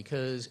future,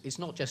 because it's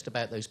not just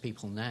about those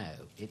people now,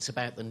 it's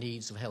about the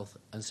needs of health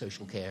and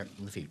social care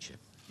in the future.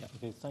 Yeah.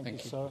 Okay, thank you,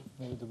 sir.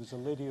 Maybe there was a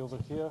lady over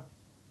here.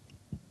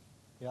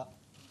 Yeah.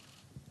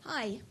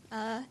 Hi,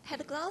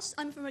 Heather Glass.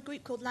 I'm from a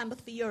group called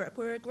Lambeth for Europe.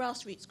 We're a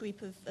grassroots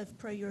group of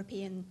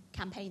pro-European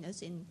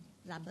campaigners in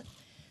Lambeth.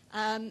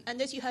 And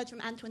as you heard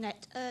from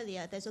Antoinette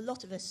earlier, there's a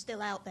lot of us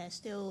still out there,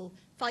 still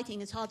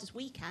fighting as hard as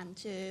we can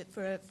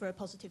for a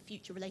positive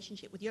future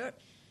relationship with Europe.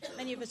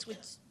 Many of us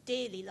would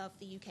dearly love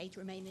the UK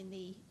to remain in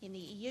the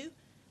EU.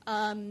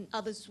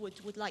 Others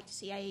would like to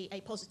see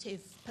a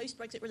positive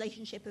post-Brexit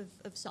relationship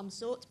of some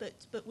sort,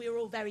 but we're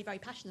all very, very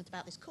passionate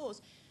about this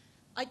cause.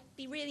 I'd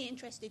be really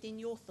interested in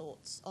your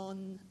thoughts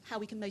on how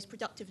we can most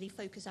productively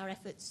focus our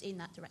efforts in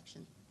that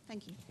direction.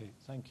 Thank you. Okay,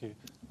 thank you.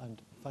 And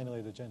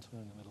finally, the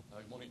gentleman in the middle.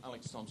 Good morning,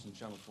 Alex Thompson,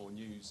 Channel 4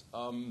 News.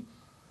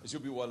 As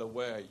you'll be well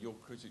aware, your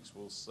critics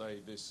will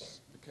say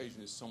this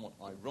occasion is somewhat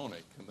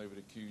ironic, and they would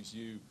accuse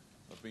you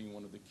of being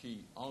one of the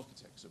key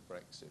architects of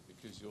Brexit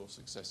because your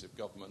successive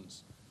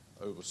governments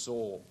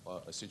oversaw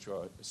a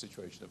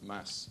situation of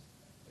mass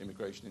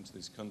immigration into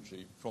this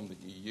country from the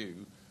EU,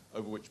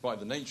 over which, by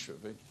the nature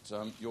of it,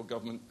 your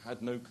government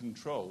had no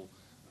control,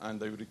 and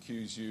they would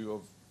accuse you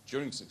of,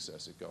 during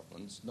successive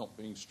governments, not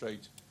being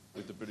straight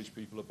with the British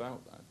people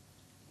about that.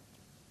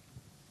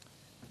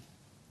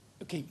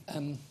 Okay,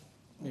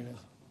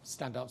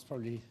 stand-up's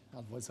probably,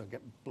 otherwise I'll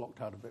get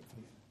blocked out a bit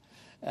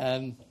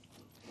from you.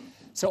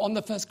 So on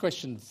the first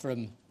question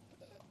from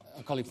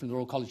a colleague from the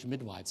Royal College of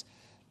Midwives,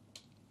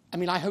 I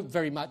mean, I hope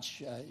very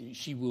much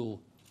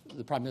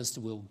the Prime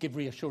Minister will give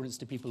reassurance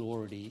to people who are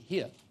already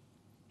here.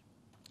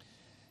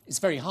 It's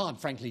very hard,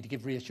 frankly, to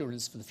give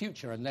reassurance for the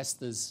future unless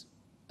there's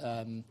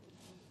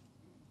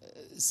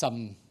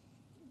some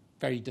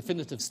very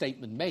definitive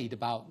statement made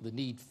about the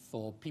need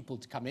for people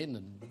to come in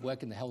and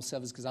work in the health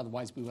service, because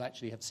otherwise we will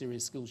actually have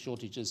serious skill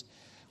shortages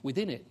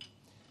within it.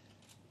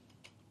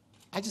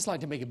 I'd just like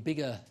to make a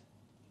bigger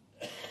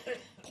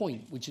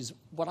point, which is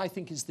what I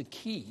think is the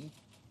key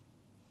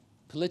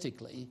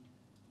politically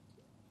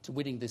to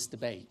winning this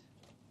debate.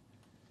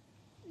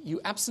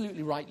 You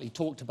absolutely rightly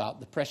talked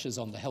about the pressures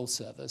on the health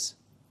service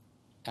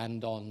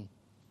and on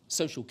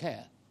social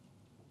care.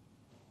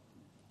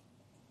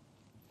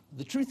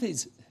 The truth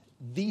is,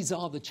 these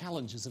are the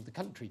challenges of the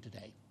country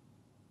today.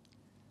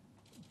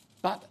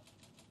 But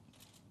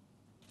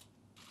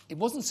it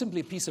wasn't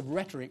simply a piece of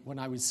rhetoric when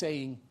I was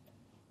saying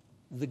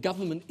the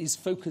government is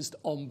focused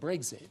on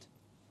Brexit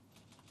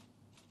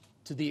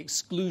to the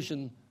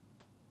exclusion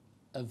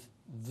of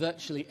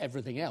virtually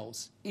everything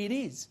else. It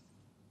is.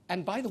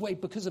 And by the way,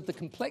 because of the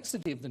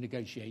complexity of the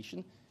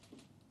negotiation,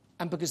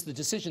 and because the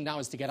decision now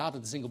is to get out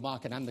of the single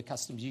market and the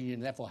customs union,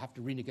 and therefore have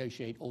to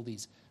renegotiate all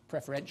these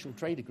preferential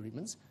trade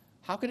agreements,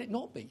 how can it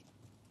not be?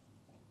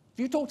 If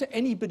you talk to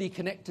anybody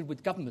connected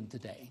with government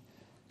today,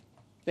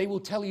 they will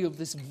tell you of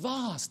this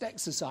vast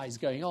exercise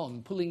going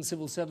on, pulling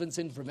civil servants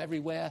in from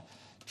everywhere,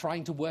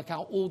 trying to work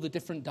out all the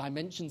different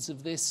dimensions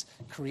of this,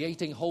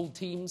 creating whole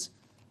teams.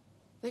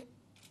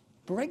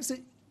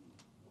 Brexit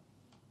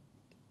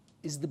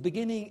is the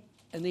beginning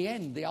and the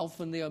end, the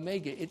alpha and the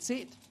omega. It's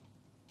it.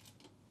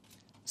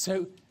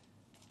 So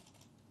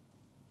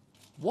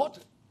what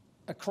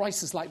a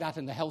crisis like that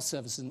in the health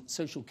service and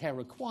social care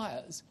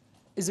requires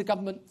is a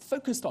government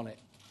focused on it.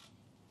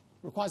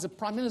 Requires a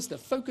Prime Minister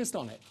focused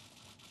on it.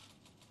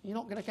 You're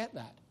not going to get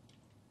that.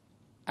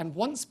 And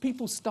once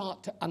people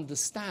start to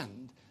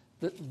understand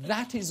that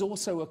that is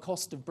also a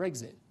cost of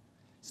Brexit,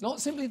 it's not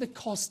simply the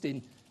cost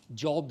in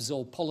jobs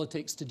or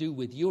politics to do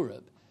with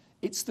Europe,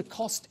 it's the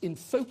cost in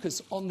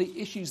focus on the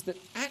issues that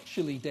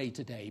actually day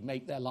to day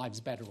make their lives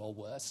better or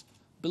worse.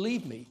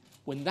 Believe me,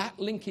 when that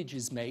linkage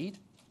is made,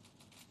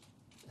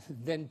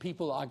 then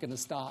people are going to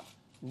start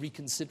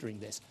reconsidering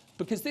this.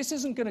 Because this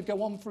isn't going to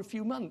go on for a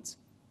few months.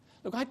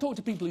 Look, I talk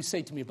to people who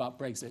say to me about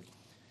Brexit,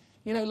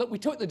 you know, look, we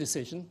took the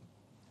decision.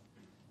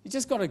 You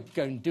just got to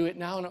go and do it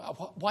now. And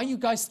why are you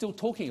guys still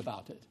talking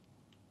about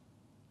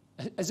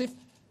it? As if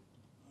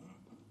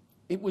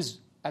it was,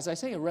 as I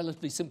say, a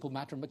relatively simple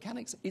matter of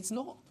mechanics. It's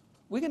not.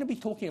 We're going to be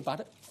talking about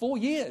it for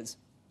years.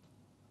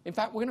 In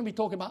fact, we're going to be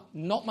talking about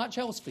not much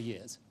else for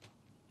years.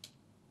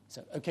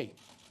 So, okay,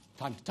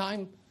 time to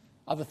time,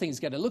 other things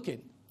get a look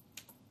in.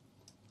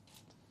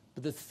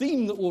 But the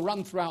theme that will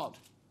run throughout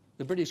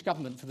the British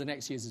government for the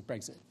next years is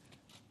Brexit.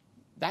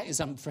 That is,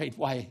 I'm afraid,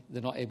 why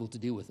they're not able to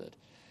deal with it.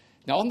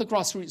 Now, on the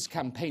grassroots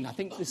campaign, I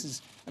think this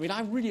is, I mean,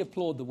 I really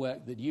applaud the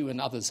work that you and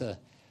others are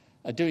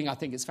doing. I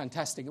think it's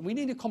fantastic. And we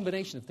need a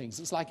combination of things.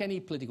 It's like any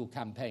political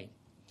campaign.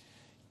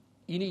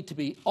 You need to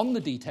be on the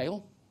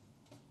detail,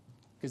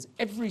 because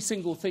every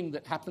single thing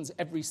that happens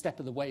every step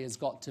of the way has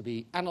got to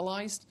be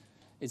analysed.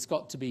 It's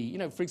got to be, you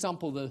know, for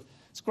example,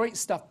 it's great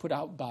stuff put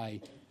out by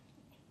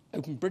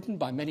Open Britain,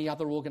 by many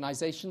other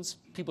organisations.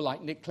 People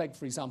like Nick Clegg,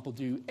 for example,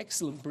 do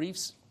excellent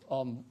briefs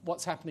on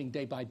what's happening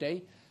day by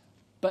day.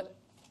 But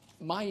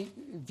my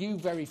view,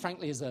 very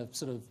frankly, as a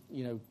sort of,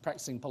 you know,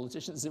 practising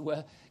politician, as it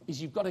were,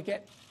 is you've got to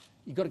get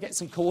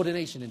some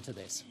coordination into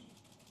this,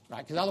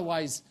 right? Because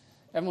otherwise,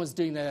 everyone's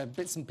doing their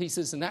bits and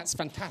pieces, and that's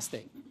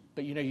fantastic.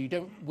 But, you know, you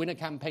don't win a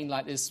campaign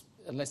like this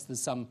unless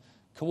there's some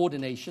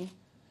coordination.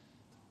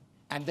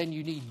 And then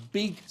you need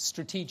big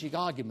strategic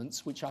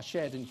arguments which are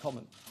shared in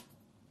common.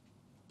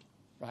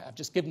 Right, I've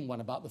just given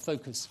one about the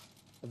focus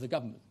of the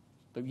government,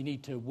 but you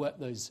need to work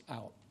those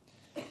out.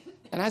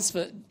 And as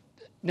for,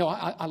 no,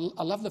 I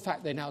love the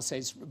fact they now say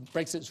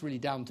Brexit's really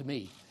down to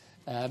me.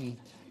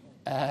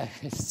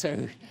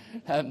 So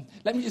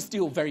let me just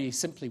deal very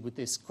simply with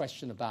this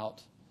question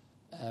about,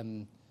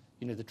 you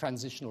know, the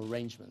transitional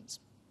arrangements.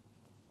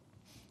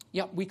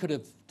 Yeah, we could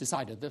have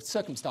decided. The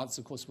circumstances,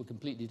 of course, were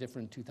completely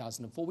different in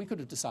 2004. We could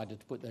have decided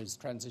to put those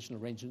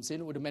transitional arrangements in.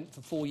 It would have meant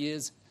for 4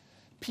 years.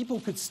 People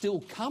could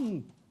still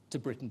come to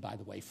Britain, by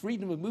the way.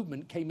 Freedom of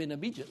movement came in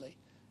immediately.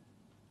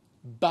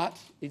 But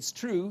it's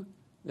true,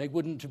 they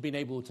wouldn't have been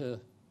able to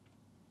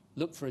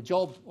look for a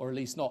job, or at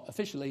least not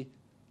officially,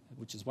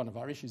 which is one of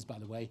our issues, by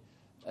the way,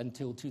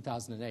 until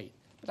 2008.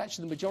 But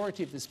actually, the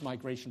majority of this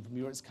migration from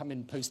Europe has come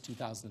in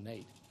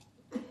post-2008.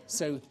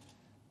 So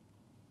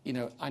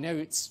I know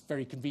it's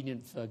very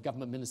convenient for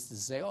government ministers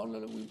to say, oh, no,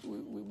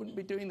 we wouldn't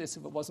be doing this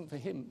if it wasn't for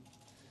him.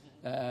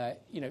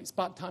 It's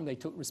about time they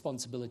took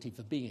responsibility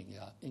for being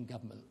in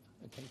government.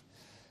 Okay,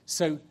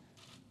 so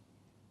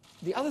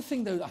the other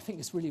thing, though, I think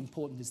is really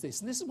important is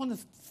this, and this is one of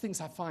the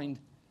things I find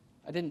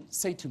I didn't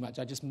say too much,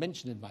 I just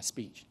mentioned in my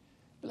speech,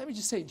 but let me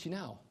just say it to you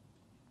now.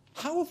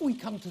 How have we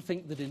come to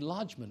think that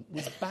enlargement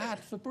was bad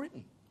for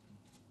Britain?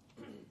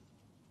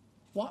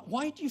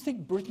 Why do you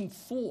think Britain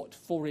fought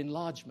for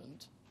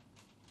enlargement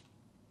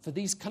for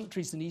these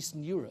countries in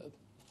Eastern Europe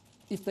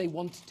if they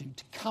wanted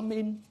to come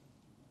in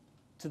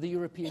to the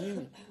European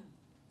Union?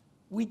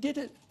 We did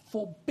it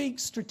for big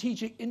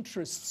strategic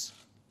interests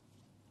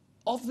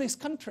of this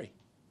country.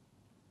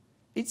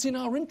 It's in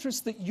our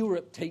interest that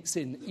Europe takes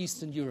in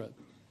Eastern Europe.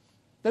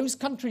 Those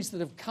countries that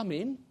have come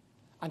in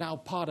are now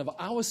part of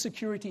our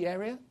security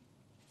area.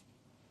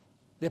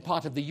 They're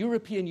part of the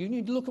European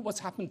Union. Look at what's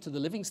happened to the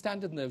living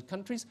standard in those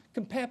countries.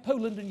 Compare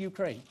Poland and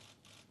Ukraine,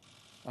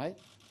 right?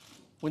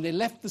 When they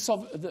left the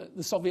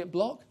Soviet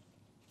bloc,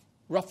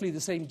 roughly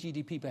the same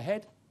GDP per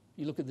head.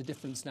 You look at the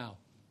difference now.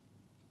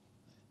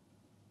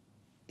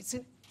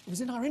 It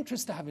was in our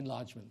interest to have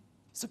enlargement.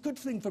 It's a good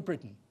thing for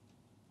Britain.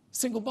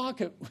 Single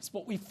market was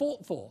what we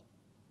fought for.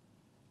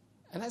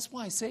 And that's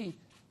why I say,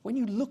 when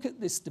you look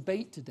at this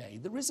debate today,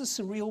 there is a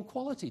surreal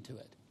quality to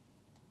it.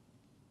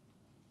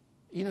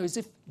 As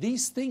if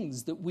these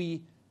things that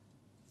we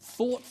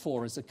fought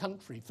for as a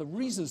country, for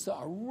reasons that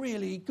are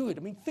really good.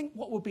 I mean, think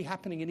what would be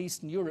happening in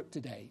Eastern Europe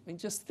today. I mean,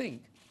 just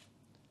think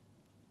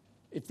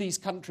if these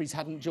countries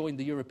hadn't joined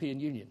the European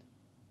Union.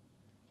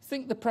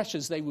 Think the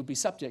pressures they would be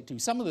subject to.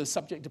 Some of them are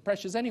subject to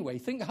pressures anyway.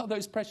 Think how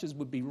those pressures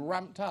would be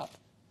ramped up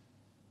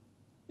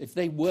if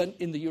they weren't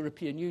in the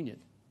European Union.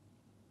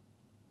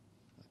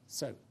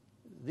 So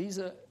these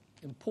are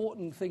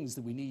important things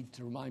that we need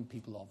to remind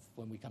people of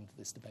when we come to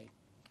this debate.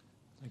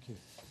 Thank you.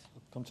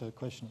 I'll come to a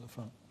question at the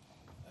front.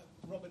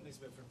 Robert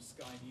Nisbet from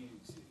Sky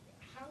News.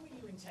 How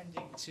are you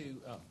intending to...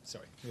 Oh,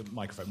 sorry,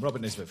 microphone.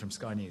 Robert Nisbet from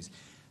Sky News.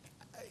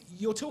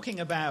 You're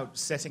talking about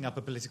setting up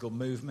a political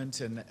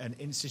movement and an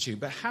institute,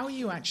 but how are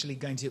you actually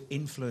going to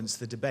influence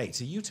the debate?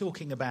 Are you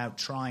talking about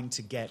trying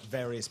to get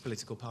various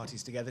political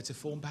parties together to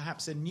form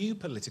perhaps a new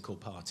political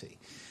party?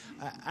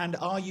 And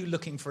are you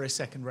looking for a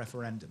second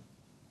referendum?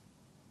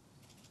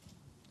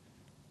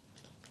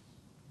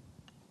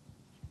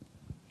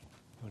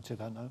 You want to say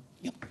that now?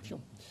 Yep, sure.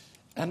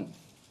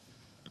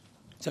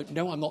 So,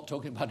 no, I'm not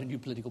talking about a new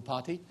political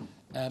party.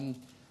 And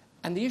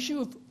the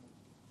issue of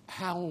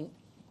how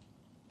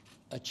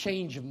a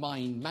change of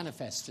mind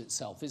manifests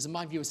itself is, in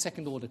my view, a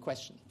second-order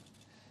question.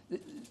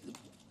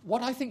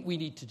 What I think we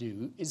need to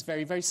do is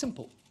very, very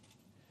simple.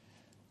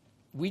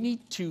 We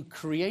need to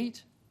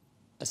create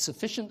a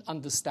sufficient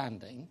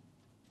understanding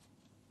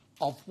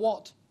of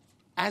what,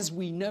 as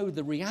we know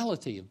the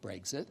reality of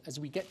Brexit, as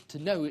we get to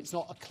know it's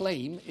not a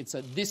claim, it's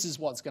a this is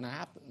what's going to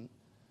happen,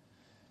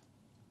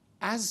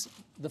 as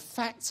the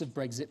facts of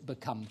Brexit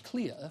become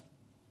clear,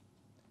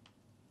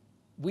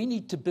 we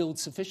need to build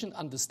sufficient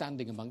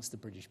understanding amongst the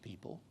British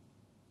people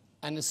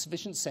and a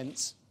sufficient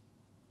sense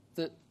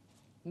that,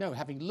 no,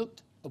 having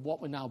looked at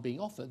what we're now being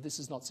offered, this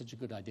is not such a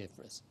good idea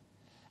for us.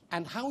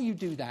 And how you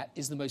do that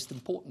is the most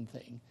important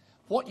thing.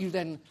 How you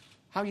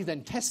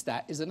then test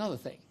that is another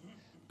thing.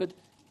 But,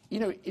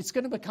 it's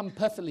going to become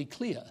perfectly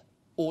clear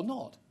or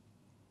not.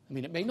 I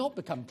mean, it may not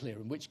become clear,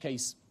 in which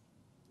case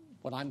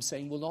what I'm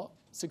saying will not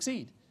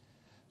succeed.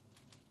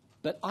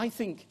 But I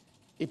think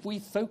if we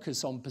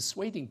focus on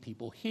persuading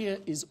people, here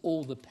is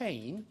all the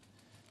pain,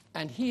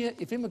 and here,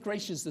 if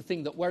immigration is the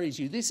thing that worries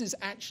you, this is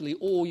actually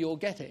all you're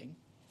getting.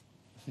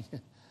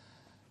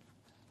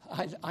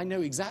 I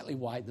know exactly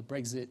why the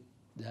Brexit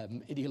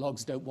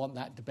ideologues don't want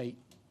that debate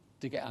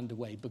to get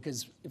underway,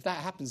 because if that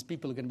happens,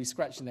 people are going to be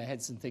scratching their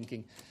heads and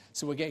thinking,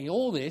 so we're getting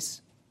all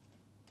this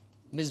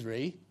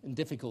misery and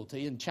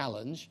difficulty and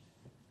challenge,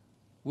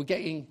 we're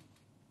getting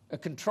a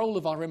control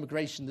of our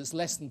immigration that's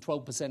less than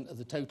 12% of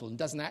the total and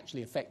doesn't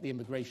actually affect the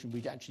immigration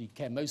we'd actually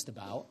care most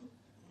about.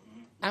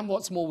 And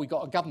what's more, we've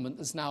got a government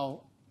that's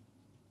now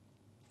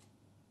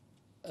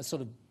a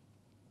sort of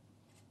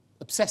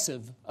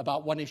obsessive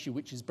about one issue,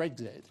 which is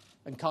Brexit,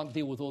 and can't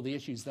deal with all the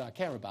issues that I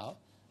care about.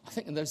 I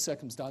think in those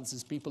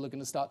circumstances, people are going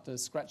to start to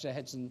scratch their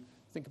heads and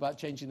think about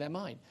changing their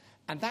mind.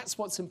 And that's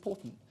what's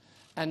important.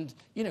 And,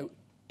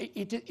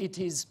 it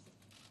is...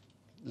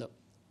 Look,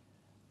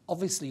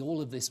 obviously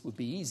all of this would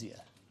be easier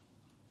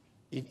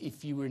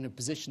if you were in a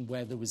position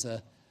where there was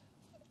an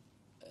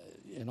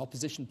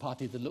opposition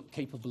party that looked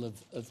capable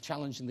of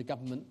challenging the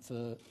government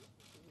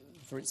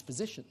for its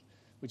position,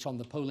 which on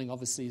the polling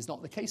obviously is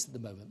not the case at the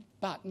moment.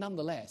 But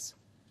nonetheless,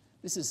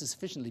 this is a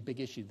sufficiently big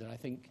issue that I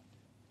think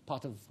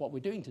part of what we're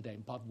doing today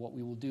and part of what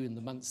we will do in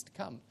the months to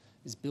come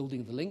is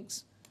building the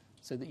links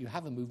so that you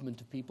have a movement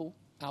of people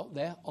out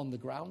there on the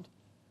ground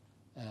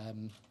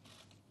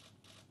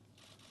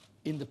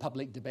in the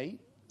public debate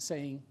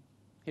saying,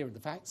 here are the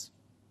facts,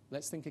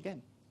 let's think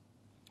again.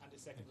 And a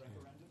second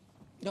referendum?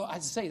 No,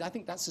 as I say, I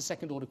think that's a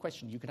second-order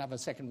question. You could have a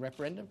second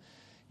referendum.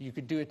 You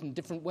could do it in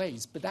different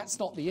ways, but that's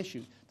not the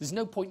issue. There's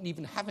no point in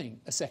even having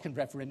a second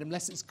referendum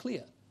unless it's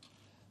clear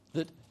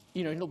that,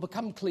 it'll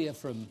become clear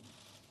from,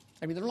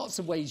 there are lots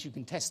of ways you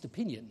can test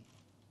opinion,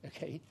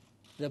 okay?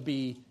 There'll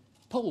be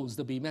polls,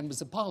 there'll be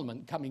members of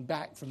parliament coming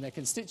back from their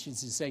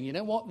constituencies saying, you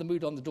know what, the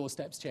mood on the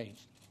doorstep's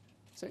changed.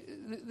 So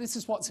this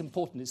is what's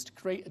important, is to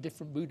create a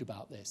different mood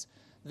about this.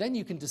 Then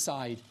you can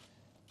decide,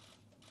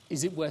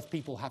 is it worth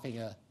people having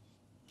a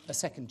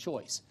second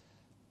choice?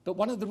 But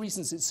one of the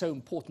reasons it's so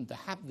important to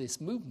have this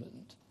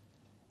movement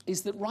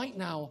is that right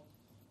now,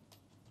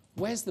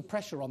 where's the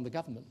pressure on the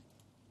government?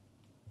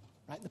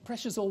 Right? The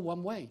pressure's all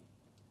one way.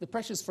 The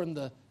pressure's from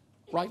the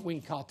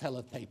right-wing cartel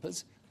of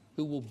papers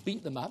who will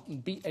beat them up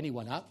and beat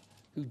anyone up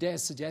who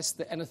dares suggest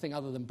that anything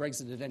other than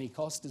Brexit at any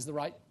cost is the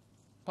right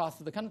path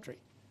for the country.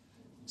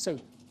 So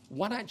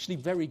one actually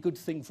very good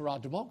thing for our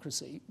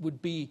democracy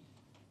would be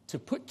to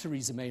put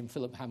Theresa May and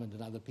Philip Hammond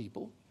and other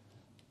people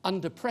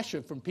under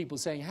pressure from people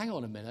saying, hang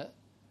on a minute,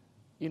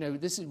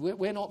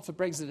 we're not for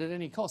Brexit at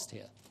any cost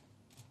here.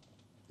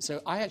 So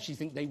I actually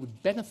think they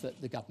would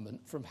benefit the government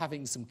from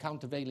having some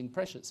countervailing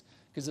pressures,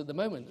 because at the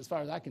moment, as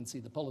far as I can see,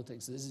 the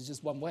politics, this is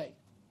just one way.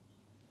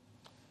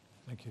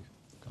 Thank you.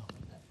 Carl.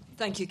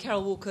 Thank you.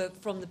 Carol Walker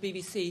from the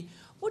BBC.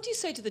 What do you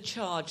say to the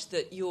charge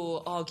that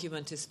your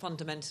argument is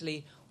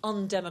fundamentally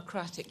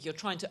undemocratic? You're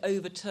trying to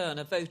overturn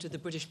a vote of the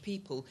British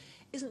people.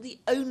 Isn't the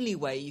only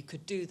way you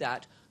could do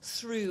that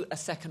through a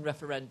second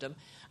referendum?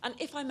 And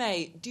if I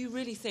may, do you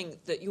really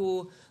think that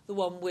you're the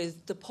one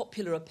with the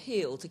popular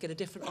appeal to get a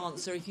different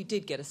answer if you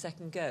did get a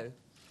second go?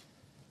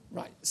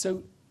 Right.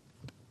 So,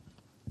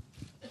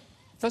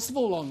 first of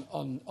all,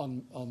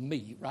 on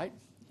me, right,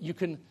 you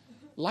can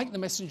like the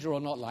messenger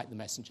or not like the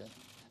messenger.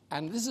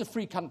 And this is a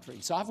free country,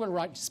 so I've got a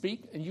right to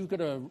speak, and you've got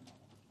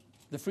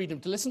the freedom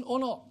to listen or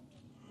not.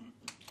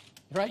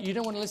 Right? You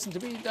don't want to listen to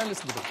me, don't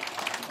listen to me.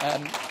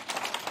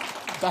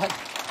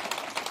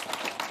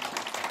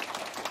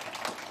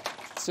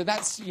 So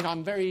that's,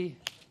 I'm very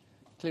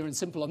clear and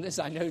simple on this.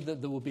 I know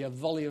that there will be a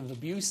volley of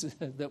abuse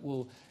that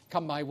will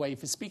come my way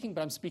for speaking,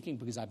 but I'm speaking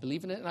because I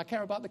believe in it and I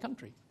care about the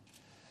country.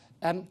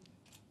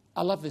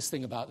 I love this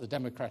thing about the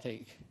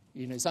democratic,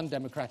 it's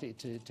undemocratic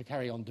to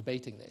carry on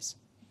debating this.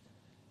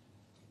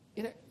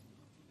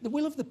 The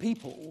will of the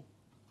people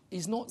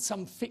is not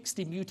some fixed,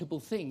 immutable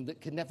thing that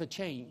can never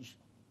change,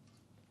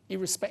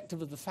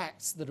 irrespective of the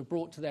facts that are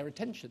brought to their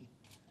attention.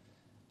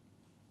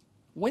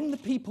 When the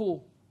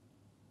people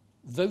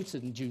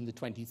voted on June the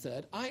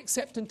 23rd, I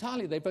accept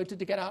entirely they voted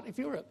to get out of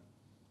Europe.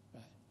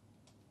 Right.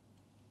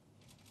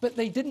 But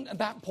they didn't at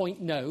that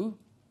point know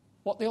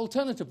what the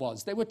alternative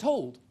was. They were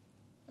told.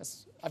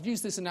 I've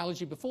used this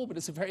analogy before, but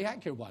it's a very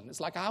accurate one. It's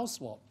like a house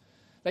swap.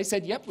 They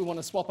said, yep, we want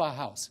to swap our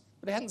house.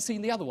 But they hadn't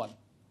seen the other one.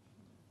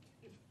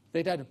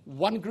 They'd had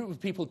one group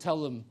of people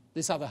tell them,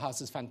 this other house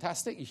is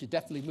fantastic, you should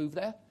definitely move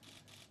there.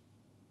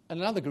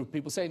 And another group of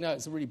people say, no,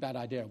 it's a really bad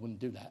idea, I wouldn't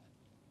do that.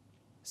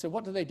 So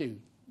what do?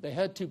 They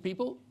heard two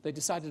people, they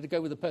decided to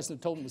go with the person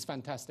who told them it was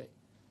fantastic.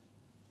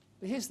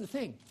 But here's the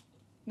thing.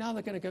 Now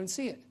they're going to go and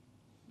see it.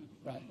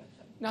 Right?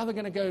 Now they're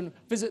going to go and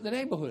visit the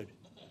neighborhood.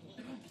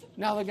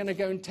 Now they're going to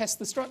go and test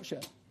the structure.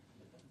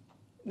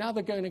 Now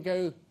they're going to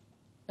go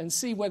and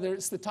see whether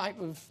it's the type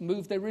of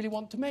move they really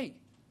want to make.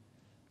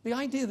 The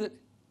idea that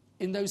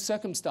in those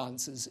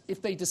circumstances,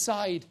 if they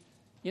decide,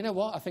 you know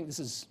what, I think this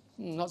is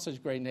not such a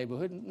great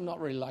neighborhood,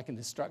 not really liking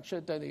the structure,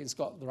 don't think it's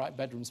got the right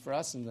bedrooms for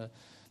us and the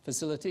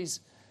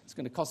facilities, it's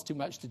going to cost too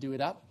much to do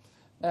it up.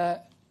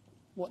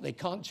 What, they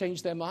can't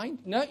change their mind?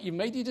 No, you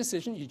made your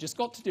decision, you just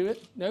got to do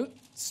it. No,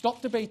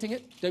 stop debating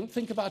it, don't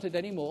think about it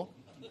anymore.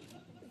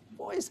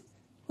 Boys,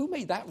 who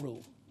made that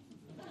rule?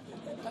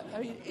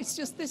 I mean, it's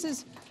just, this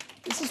is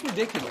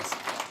ridiculous.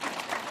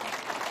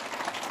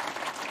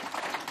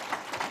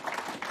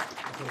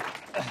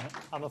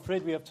 I'm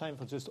afraid we have time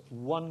for just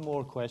one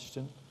more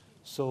question,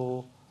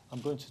 so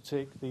I'm going to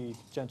take the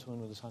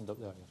gentleman with his hand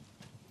up there.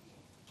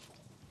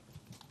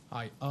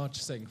 Hi,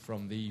 Arch Singh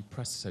from the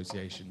Press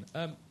Association.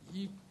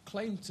 You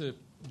claim to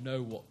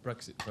know what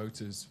Brexit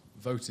voters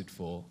voted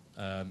for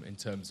in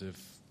terms of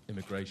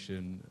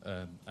immigration,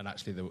 and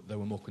actually they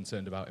were more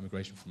concerned about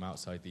immigration from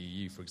outside the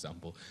EU, for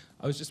example.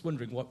 I was just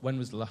wondering, when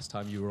was the last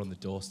time you were on the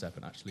doorstep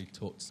and actually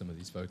talked to some of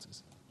these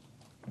voters?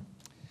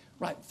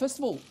 Right, first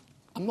of all,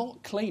 I'm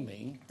not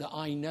claiming that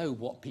I know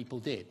what people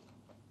did,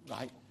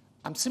 right?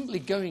 I'm simply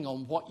going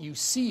on what you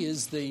see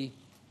as the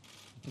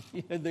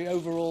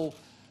overall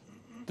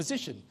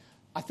position.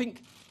 I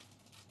think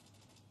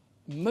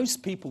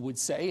most people would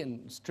say,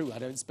 and it's true, I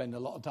don't spend a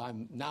lot of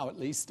time now at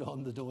least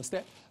on the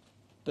doorstep,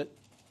 but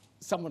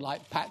someone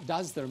like Pat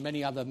does. There are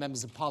many other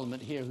members of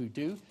Parliament here who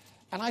do.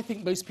 And I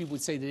think most people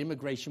would say that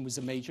immigration was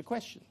a major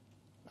question.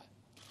 Right.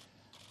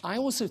 I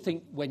also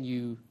think when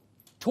you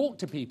talk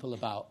to people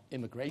about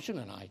immigration,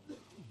 and I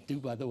do,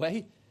 by the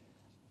way,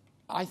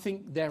 I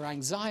think their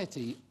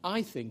anxiety,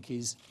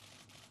 is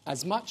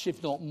as much,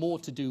 if not more,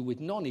 to do with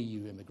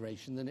non-EU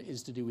immigration than it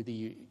is to do with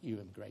EU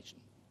immigration.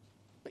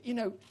 But,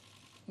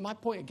 my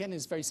point, again,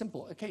 is very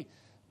simple. Okay,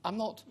 I'm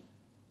not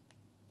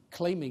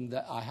claiming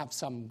that I have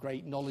some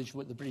great knowledge of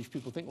what the British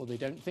people think or they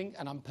don't think,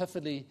 and I'm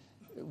perfectly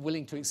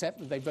willing to accept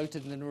that they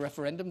voted in a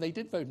referendum. They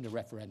did vote in a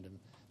referendum,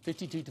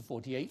 52 to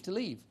 48 to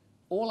leave.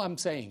 All I'm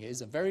saying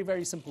is a very,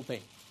 very simple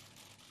thing.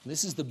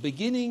 This is the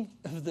beginning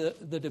of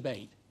the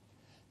debate,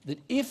 that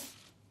if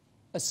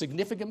a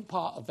significant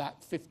part of that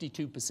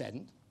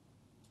 52%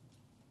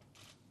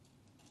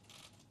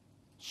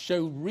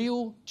 show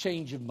real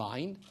change of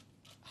mind,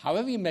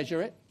 however you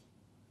measure it,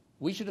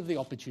 we should have the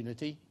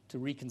opportunity to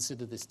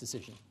reconsider this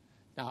decision.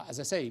 Now, as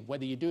I say,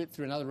 whether you do it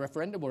through another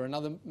referendum or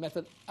another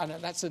method, and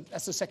that's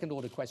a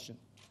second-order question.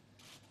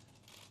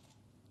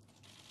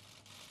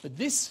 But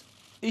this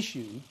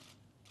issue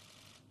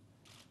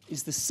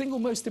is the single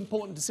most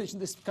important decision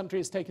this country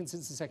has taken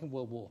since the Second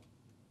World War.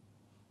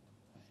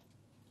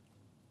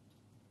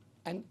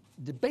 And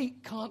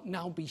debate can't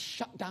now be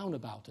shut down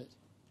about it.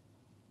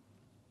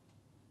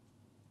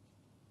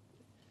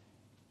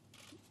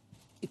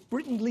 If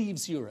Britain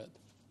leaves Europe,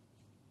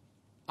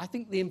 I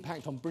think the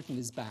impact on Britain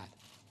is bad.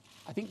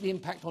 I think the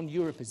impact on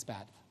Europe is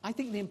bad. I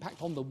think the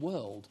impact on the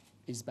world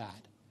is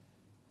bad.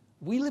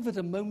 We live at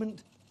a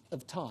moment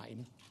of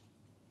time,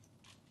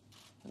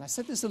 and I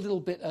said this a little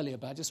bit earlier,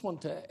 but I just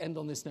want to end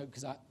on this note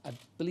because I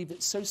believe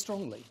it so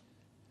strongly.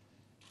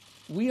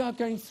 We are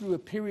going through a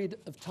period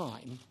of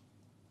time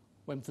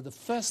when, for the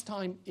first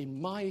time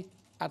in my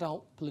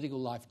adult political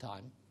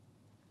lifetime,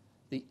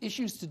 the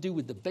issues to do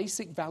with the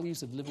basic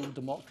values of liberal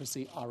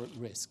democracy are at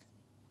risk.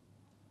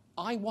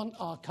 I want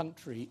our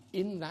country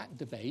in that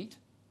debate,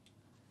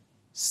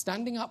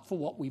 standing up for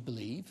what we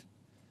believe,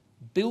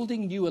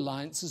 building new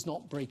alliances,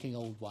 not breaking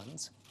old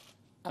ones,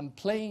 and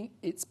playing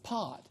its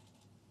part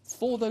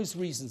for those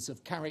reasons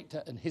of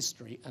character and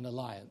history and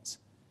alliance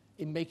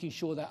in making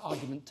sure that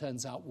argument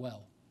turns out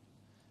well.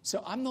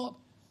 So I'm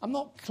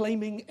not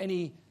claiming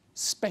any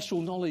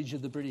special knowledge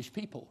of the British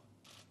people.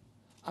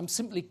 I'm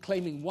simply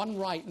claiming one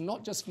right,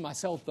 not just for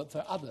myself, but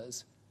for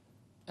others,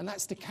 and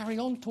that's to carry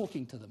on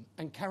talking to them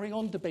and carry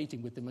on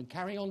debating with them and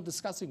carry on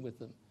discussing with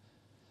them,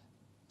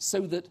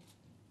 so that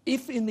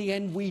if in the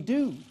end we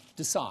do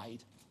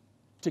decide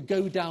to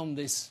go down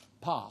this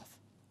path,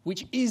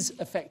 which is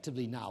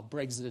effectively now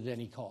Brexit at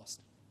any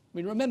cost. I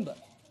mean, remember,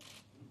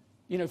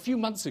 a few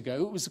months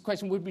ago, it was the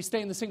question, would we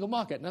stay in the single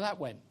market? Now that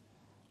went.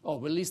 Oh,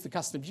 we'll release the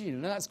customs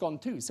union. Now that's gone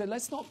too. So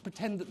let's not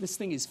pretend that this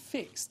thing is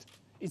fixed.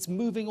 It's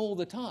moving all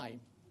the time.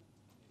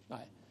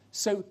 Right.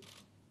 So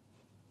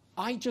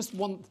I just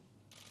want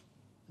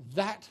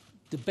that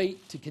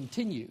debate to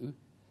continue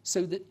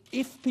so that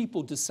if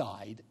people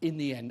decide in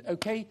the end,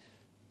 okay,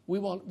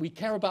 we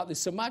care about this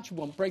so much, we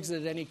want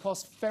Brexit at any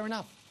cost, fair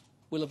enough.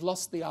 We'll have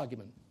lost the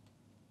argument.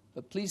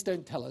 But please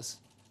don't tell us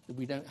that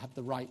we don't have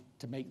the right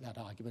to make that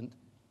argument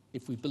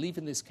if we believe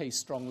in this case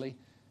strongly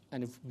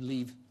and if we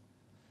believe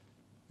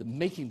that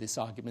making this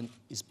argument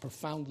is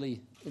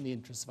profoundly in the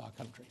interests of our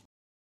country.